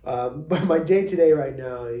 But my day-to-day right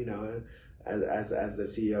now, you know, as the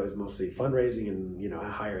CEO is mostly fundraising and, you know,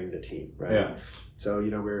 hiring the team, right? Yeah. So,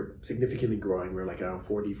 you know, we're significantly growing. We're like around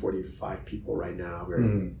 45 people right now.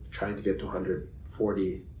 We're trying to get to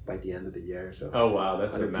 140 by the end of the year. So oh wow,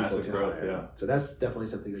 that's a 100 people massive to growth. hire. Yeah. So that's definitely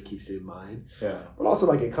something that keeps you in mind. Yeah. But also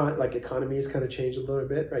like economy has kind of changed a little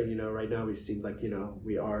bit, right? Right now it seems like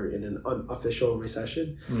we are in an unofficial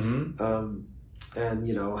recession. Mm-hmm.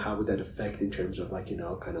 And how would that affect in terms of like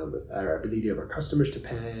kind of our ability of our customers to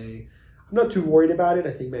pay? I'm not too worried about it.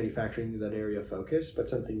 I think manufacturing is an area of focus, but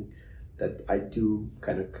something that I do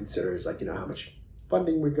kind of consider is like how much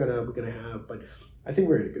funding we're gonna have. But I think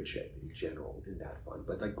we're in a good shape in general in that fund.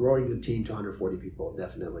 But like growing the team to 140 people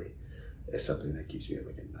definitely is something that keeps me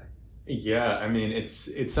awake at night. Yeah, I mean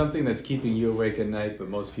it's something that's keeping you awake at night, but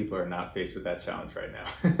most people are not faced with that challenge right now.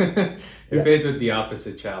 They're faced with the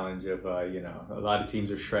opposite challenge of a lot of teams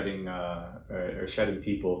are shredding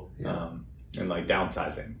people and like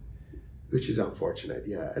downsizing. Which is unfortunate,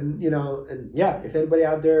 yeah. And if anybody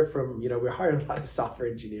out there from we're hiring a lot of software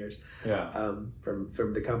engineers,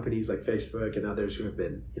 from the companies like Facebook and others who have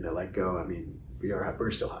been let go. I mean,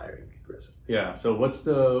 we're still hiring aggressive. Yeah. So what's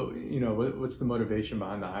the what's the motivation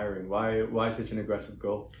behind the hiring? Why such an aggressive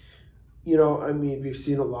goal? I mean, we've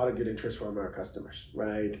seen a lot of good interest from our customers,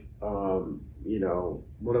 right? One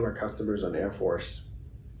of our customers on Air Force,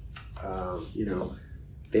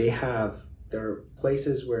 there are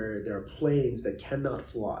places where there are planes that cannot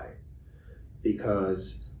fly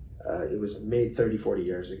because it was made 30, 40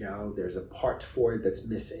 years ago. There's a part for it that's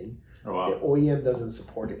missing. Oh, wow. The OEM doesn't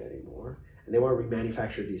support it anymore. And they want to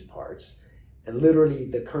remanufacture these parts. And literally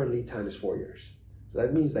the current lead time is 4 years. So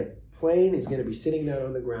that means like plane is going to be sitting down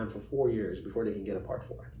on the ground for 4 years before they can get a part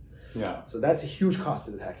for it. Yeah. So that's a huge cost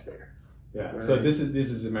to the taxpayer. Yeah. Right? So this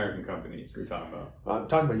is American companies we're talking about. I'm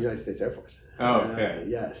talking about United States Air Force. Oh, okay.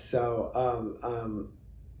 Yes. So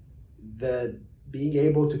the being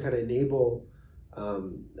able to kind of enable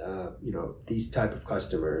these type of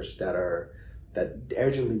customers that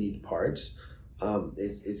urgently need parts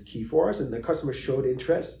is key for us, and the customers showed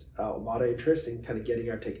a lot of interest in kind of getting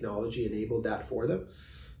our technology enabled that for them.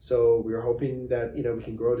 So we're hoping that we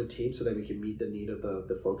can grow the team so that we can meet the need of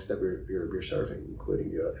the folks that we're serving, including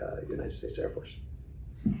the United States Air Force.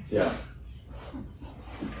 Yeah.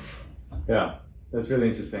 Yeah, that's really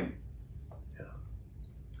interesting.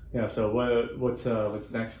 Yeah. So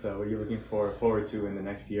what's next? What are you looking forward to in the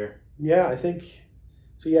next year? Yeah, I think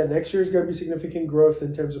so. Yeah, next year is going to be significant growth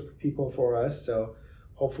in terms of people for us. So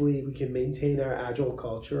hopefully we can maintain our agile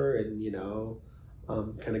culture and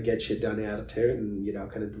kind of get shit done attitude and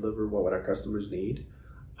kind of deliver what our customers need.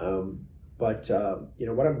 But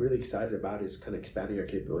what I'm really excited about is kind of expanding our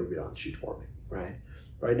capability beyond sheet forming.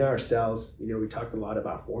 Right now our cells, we talked a lot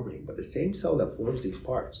about forming, but the same cell that forms these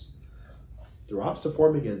parts drops the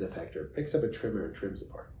forming end effector, picks up a trimmer and trims the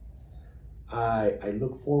part. I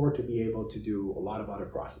look forward to be able to do a lot of other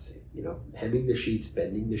processing, hemming the sheets,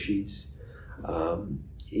 bending the sheets,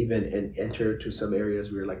 even and enter to some areas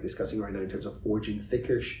we're like discussing right now in terms of forging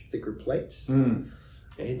thicker plates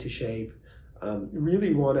into shape.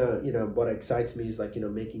 Really want to, what excites me is like,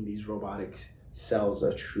 making these robotic cells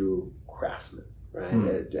a true craftsman, right?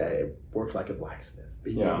 Work like a blacksmith,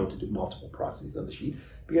 being able to do multiple processes on the sheet.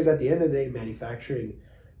 Because at the end of the day, manufacturing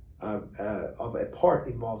of a part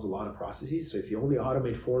involves a lot of processes. So if you only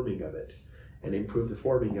automate forming of it and improve the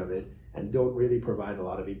forming of it and don't really provide a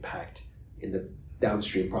lot of impact in the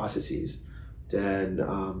downstream processes, then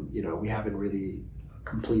we haven't really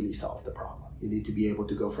completely solved the problem. You need to be able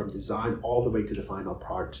to go from design all the way to the final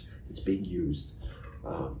part that's being used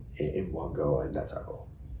in one go, and that's our goal.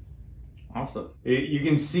 Awesome. You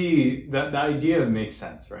can see that the idea makes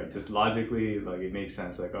sense, right? Just logically, like it makes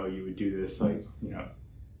sense. Like, oh, you would do this, like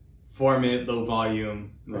form it, low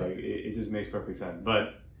volume. Like it just makes perfect sense.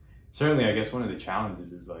 But certainly, I guess one of the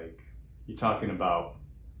challenges is like you're talking about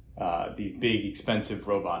these big, expensive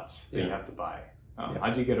robots that you have to buy.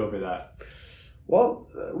 How'd you get over that? Well,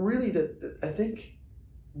 really, I think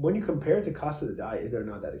when you compare the cost of the die, they're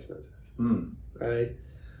not that expensive, right?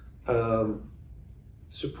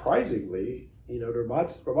 Surprisingly,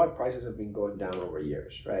 the robot prices have been going down over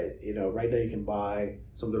years, right? Right now you can buy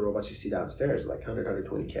some of the robots you see downstairs, like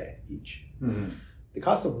 120K each. Mm-hmm. The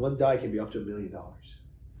cost of one die can be up to $1 million.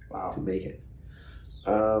 Wow. To make it.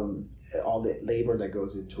 All the labor that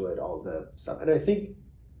goes into it, all the stuff. And I think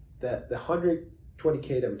that the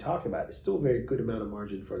 120K that we talk about is still a very good amount of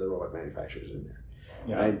margin for the robot manufacturers in there.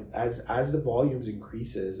 Yeah. Right? As the volumes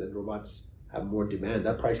increases and robots have more demand,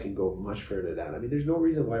 that price can go much further down. I mean, there's no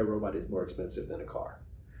reason why a robot is more expensive than a car.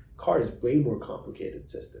 Car is way more complicated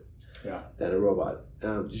system than a robot.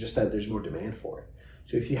 It's just that there's more demand for it.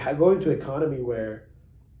 So if you go into an economy where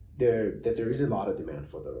there is a lot of demand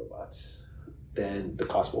for the robots, then the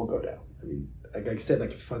cost will go down. I mean, like I said,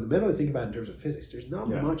 like fundamentally think about it in terms of physics, there's not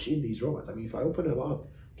much in these robots. I mean, if I open them up,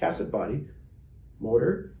 cassette body,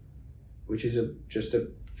 motor, which is just a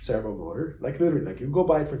servo motor, like literally, like you go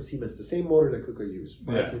buy it from Siemens, the same motor that Kuka used.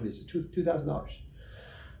 It's $2,000.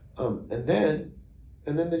 And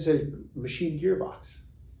then there's a machine gearbox,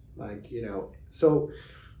 like, you know. So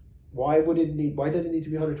why does it need to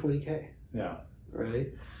be 120K? Yeah.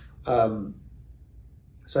 Right.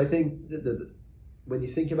 So I think when you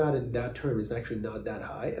think about it in that term, it's actually not that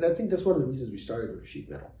high. And I think that's one of the reasons we started with sheet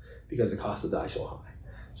metal, because the cost of die is so high.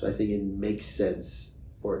 So I think it makes sense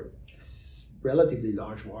for relatively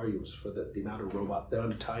large volumes for the amount of robot, the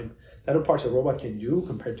amount of time, the other parts a robot can do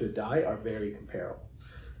compared to a die are very comparable.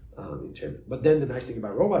 But then the nice thing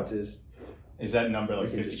about robots is that number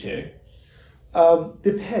like 50K?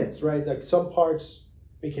 Depends, right? Like some parts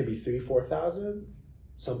it can be 3,000-4,000.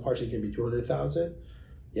 Some parts it can be 200,000.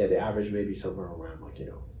 Yeah, the average may be somewhere around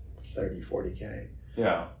 30-40K.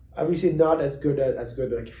 Yeah. Obviously not as good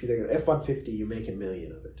like if you think of F-150, you make $1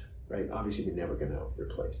 million of it, right? Obviously we're never gonna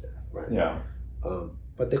replace that, right? Yeah.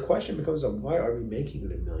 But the question becomes, why are we making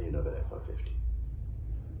 $1 million of an F-150,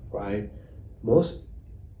 right? Most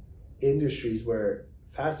industries where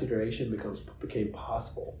fast iteration became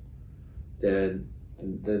possible, then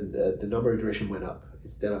the number of iteration went up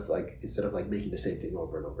instead of making the same thing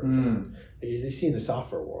over and over again. And you see in the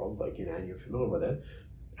software world, and you're familiar with it,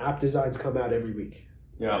 app designs come out every week.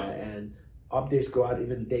 Yeah. And updates go out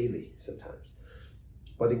even daily sometimes.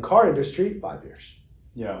 But in car industry, 5 years.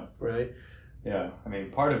 Yeah. Right? Yeah. I mean,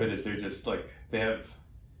 part of it is they're just they have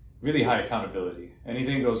really high accountability.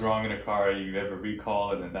 Anything goes wrong in a car, you have a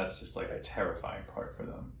recall, and then that's just a terrifying part for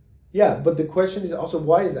them. Yeah, but the question is also,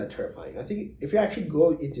 why is that terrifying? I think if you actually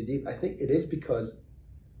go into deep, I think it is because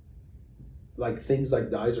things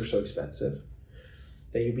like dies are so expensive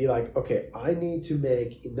that you'd be like, okay, I need to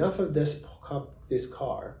make enough of this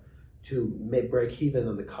car to break even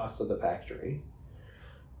on the cost of the factory.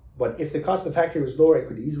 But if the cost of the factory was lower, I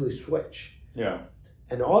could easily switch. Yeah.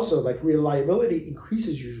 And also, reliability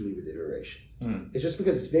increases usually with iteration. It's just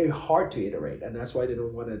because it's very hard to iterate, and that's why they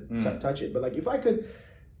don't want to touch it. But if I could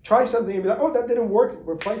try something and be like, oh, that didn't work,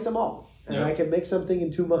 replace them all, and I can make something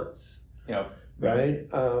in 2 months. Yeah. Right.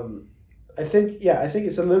 I think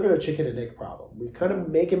it's a little bit of a chicken and egg problem. We kind of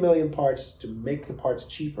make 1 million parts to make the parts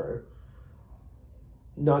cheaper,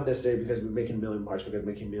 not necessarily because we're making 1 million parts, because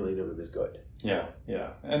making 1 million of them is good. Yeah,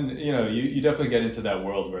 yeah. And you definitely get into that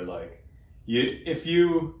world where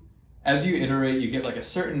as you iterate, you get a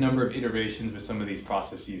certain number of iterations with some of these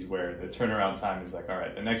processes where the turnaround time is all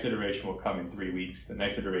right, the next iteration will come in 3 weeks, the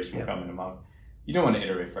next iteration will come in a month. You don't want to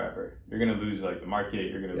iterate forever. You're going to lose the market.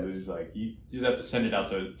 You're going to lose you just have to send it out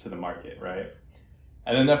to the market, right?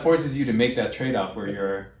 And then that forces you to make that trade-off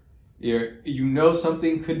where you're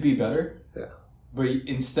something could be better. Yeah. But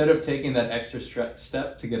instead of taking that extra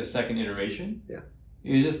step to get a second iteration,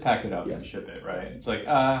 you just pack it up and ship it, right? Yes. It's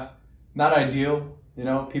not ideal.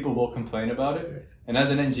 People will complain about it. Right. And as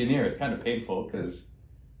an engineer, it's kind of painful because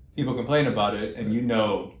people complain about it and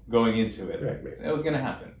going into it, it was going to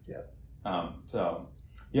happen. Yeah.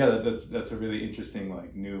 That's a really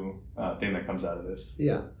interesting new thing that comes out of this.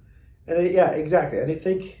 Yeah. And exactly. And I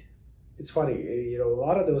think it's funny, a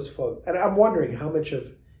lot of those folks, and I'm wondering how much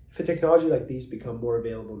if a technology like these become more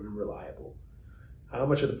available and reliable, how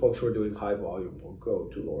much of the folks who are doing high volume will go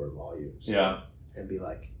to lower volumes? Yeah. And be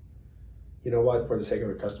like, you know what, for the sake of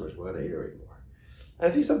our customers, we're going to iterate more. And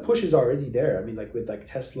I think some push is already there. I mean, with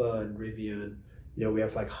Tesla and Rivian, we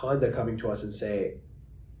have Honda coming to us and say,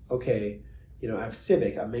 okay, I have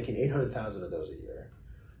Civic, I'm making 800,000 of those a year,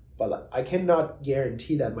 but I cannot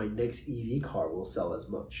guarantee that my next EV car will sell as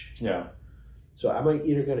much. Yeah. So am I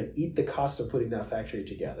either going to eat the cost of putting that factory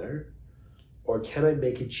together, or can I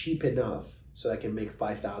make it cheap enough so I can make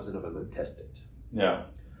 5,000 of them and test it? Yeah.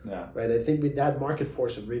 Yeah. Right. I think with that market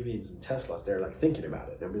force of Rivians and Teslas, they're thinking about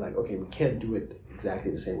it. They'll be like, okay, we can't do it exactly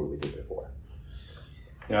the same way we did before.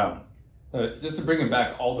 Yeah. Just to bring it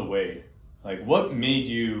back all the way, what made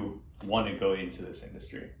you want to go into this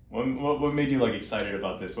industry? What made you excited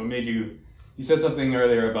about this? What made you said something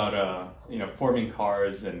earlier about forming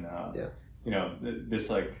cars and this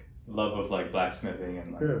love of blacksmithing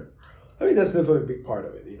and I mean, that's definitely a big part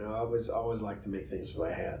of it. I always liked to make things with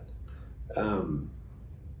my hand.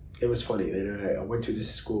 It was funny. I went to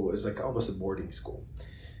this school. It was almost a boarding school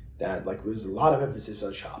that there was a lot of emphasis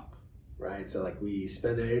on shop, right? So we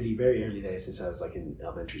spent the very early days since I was in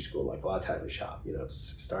elementary school, a lot of time in shop.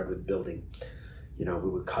 Started with building. We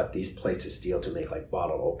would cut these plates of steel to make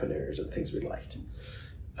bottle openers and things we liked.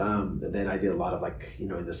 And then I did a lot of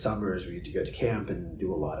in the summers we had to go to camp and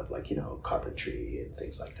do a lot of carpentry and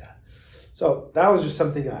things like that. So that was just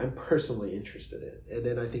something that I'm personally interested in. And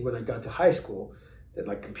then I think when I got to high school, that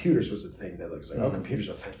like computers was the thing that looks like, oh, computers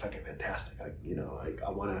are fucking fantastic. Like, you know, like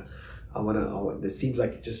I want, this seems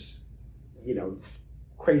like just, you know,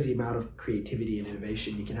 crazy amount of creativity and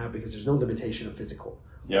innovation you can have because there's no limitation of physical.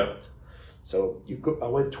 Yep. So I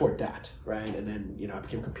went toward that, right? And then, you know, I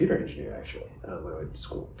became a computer engineer actually when I went to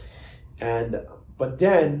school. But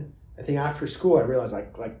then I think after school, I realized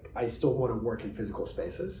like I still want to work in physical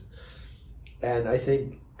spaces. And I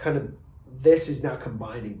think kind of this is now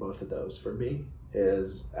combining both of those for me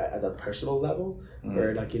is at the personal level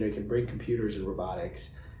where like, you know, you can bring computers and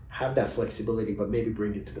robotics, have that flexibility, but maybe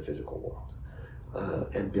bring it to the physical world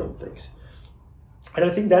and build things. And I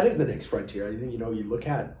think that is the next frontier. I think, you know, you look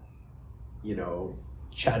at, you know,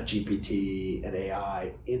 ChatGPT and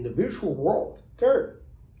AI in the virtual world, they're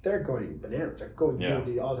going bananas. They're going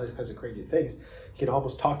doing all those kinds of crazy things. You can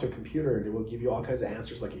almost talk to a computer and it will give you all kinds of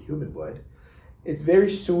answers like a human would. It's very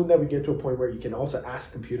soon that we get to a point where you can also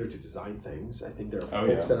ask computer to design things. I think there are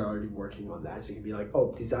folks that are already working on that. So you can be like,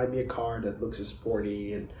 oh, design me a car that looks as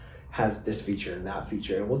sporty and has this feature and that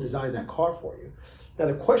feature, and we'll design that car for you. Now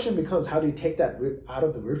the question becomes, how do you take that out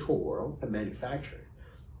of the virtual world and manufacture it?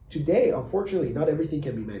 Today, unfortunately, not everything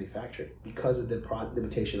can be manufactured because of the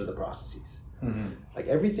limitation of the processes. Like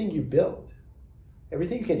everything you build,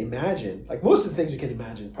 everything you can imagine, like most of the things you can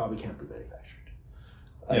imagine probably can't be manufactured.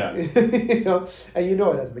 You know, and you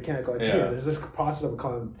know it as a mechanical engineer. There's this process that we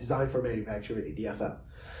call design for manufacturability, DFM.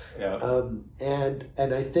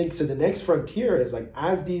 And I think so. The next frontier is like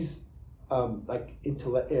as these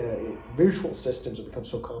visual systems have become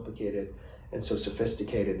so complicated and so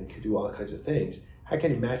sophisticated and can do all kinds of things. How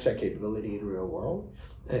can you match that capability in the real world?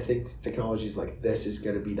 And I think technologies like this is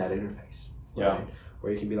going to be that interface. Right?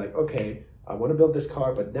 Where you can be like, okay, I want to build this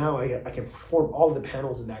car, but now I can form all the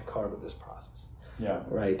panels in that car with this process.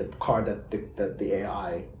 Right. The car that the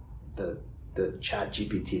AI, the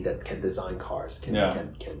ChatGPT that can design cars can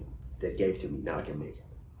that gave to me, now I can make it.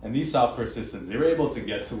 And these software systems, they were able to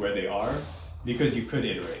get to where they are because you could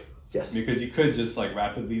iterate. Yes. Because you could just like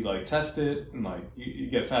rapidly like test it and like you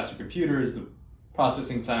get faster computers, the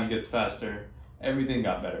processing time gets faster, everything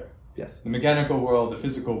got better. Yes. The mechanical world, the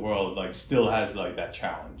physical world, like still has like that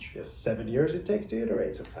challenge. Yes, 7 years it takes to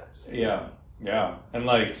iterate sometimes. Yeah. And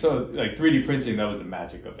like, so like 3D printing, that was the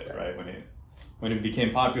magic of it, right? When it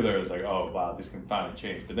became popular, it was like, oh wow, this can finally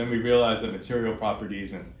change. But then we realized that material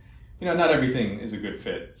properties and, you know, not everything is a good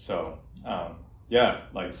fit. So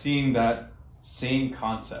like seeing that same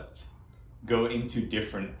concept go into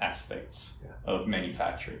different aspects of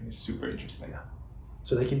manufacturing is super interesting.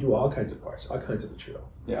 So they can do all kinds of parts, all kinds of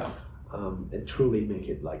materials. And truly make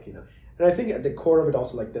it like, you know, and I think at the core of it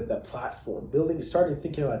also like that platform, starting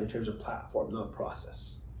thinking about it in terms of platform, not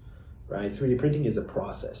process, right? 3D printing is a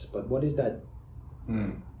process, but what is that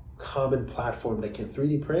common platform that can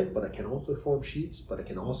 3D print, but it can also form sheets, but it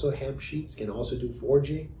can also hem sheets, can also do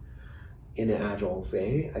forging in an agile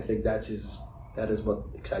way. I think that is what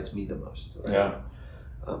excites me the most, right?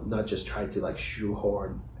 Not just try to like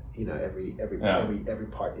shoehorn, you know, every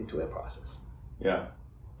part into a process. You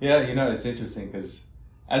know, it's interesting because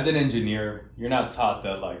as an engineer, you're not taught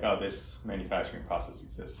that like, oh, this manufacturing process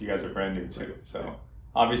exists. You guys are brand new too. So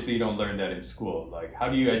obviously you don't learn that in school. Like, how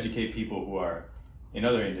do you educate people who are in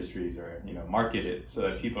other industries or, you know, market it so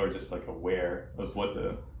that people are just like aware of what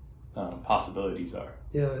the possibilities are?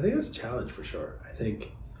 Yeah, I think it's a challenge for sure. I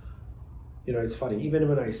think, you know, it's funny. Even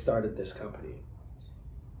when I started this company,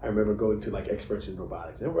 I remember going to like experts in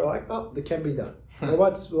robotics, and we're like, "Oh, that can be done.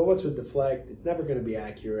 Robots would deflect. It's never going to be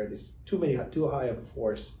accurate. It's too high of a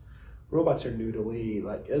force. Robots are noodly.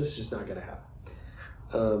 Like it's just not going to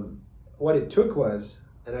happen." What it took was,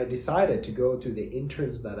 and I decided to go to the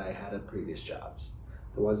interns that I had at previous jobs,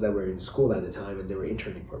 the ones that were in school at the time, and they were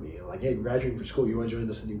interning for me. I'm like, "Hey, graduating from school, you want to join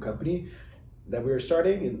this new company that we were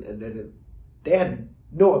starting?" And then they had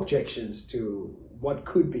no objections to what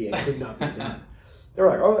could be and could not be done. They were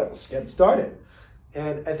like, "Oh, let's get started."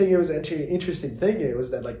 And I think it was actually an interesting thing. It was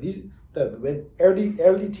that like the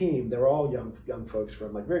early team, they were all young folks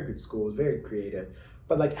from like very good schools, very creative,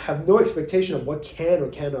 but like have no expectation of what can or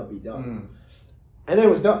cannot be done. And then it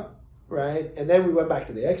was done, right? And then we went back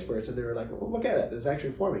to the experts, and they were like, "Well, look at it, it's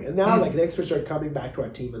actually forming." And now like the experts are coming back to our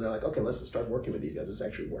team, and they're like, "Okay, let's just start working with these guys. It's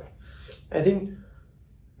actually working." I think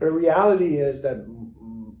the reality is that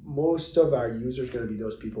most of our users are going to be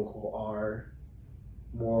those people who are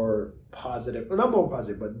more positive, or not more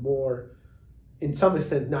positive, but more, in some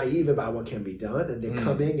extent, naive about what can be done, and they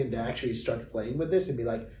come in and they actually start playing with this and be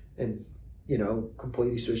like, and you know,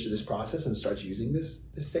 completely switch to this process and start using this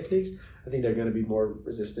techniques. I think they're going to be more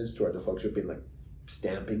resistance toward the folks who've been like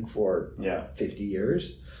stamping for 50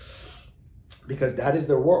 years. because that is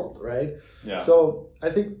their world, right? Yeah. So I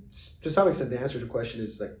think to some extent the answer to the question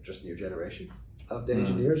is like just new generation of the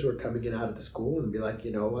engineers who are coming in out of the school and be like,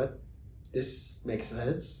 you know what, this makes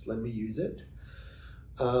sense, let me use it.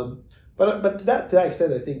 But to that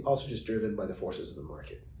extent, I think also just driven by the forces of the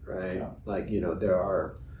market, right? Yeah. Like, there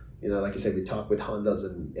are, like I said, we talk with Hondas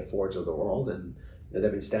and Fords of the world, and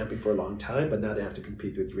they've been stamping for a long time, but now they have to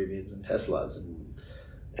compete with Rivians and Teslas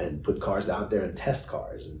and put cars out there and test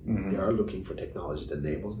cars, and they are looking for technology that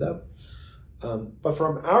enables them. But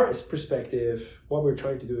from our perspective, what we're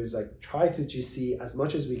trying to do is like try to just see as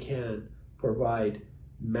much as we can provide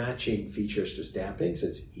matching features to stamping, so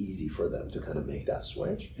it's easy for them to kind of make that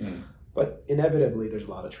switch. But inevitably, there's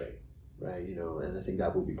a lot of training, right? And I think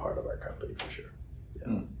that will be part of our company for sure.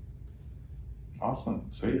 Yeah.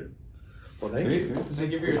 Awesome, sweet. Well, thank you.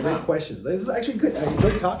 Thank you for your time. Great questions. This is actually good. I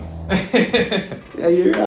enjoyed talking. Yeah,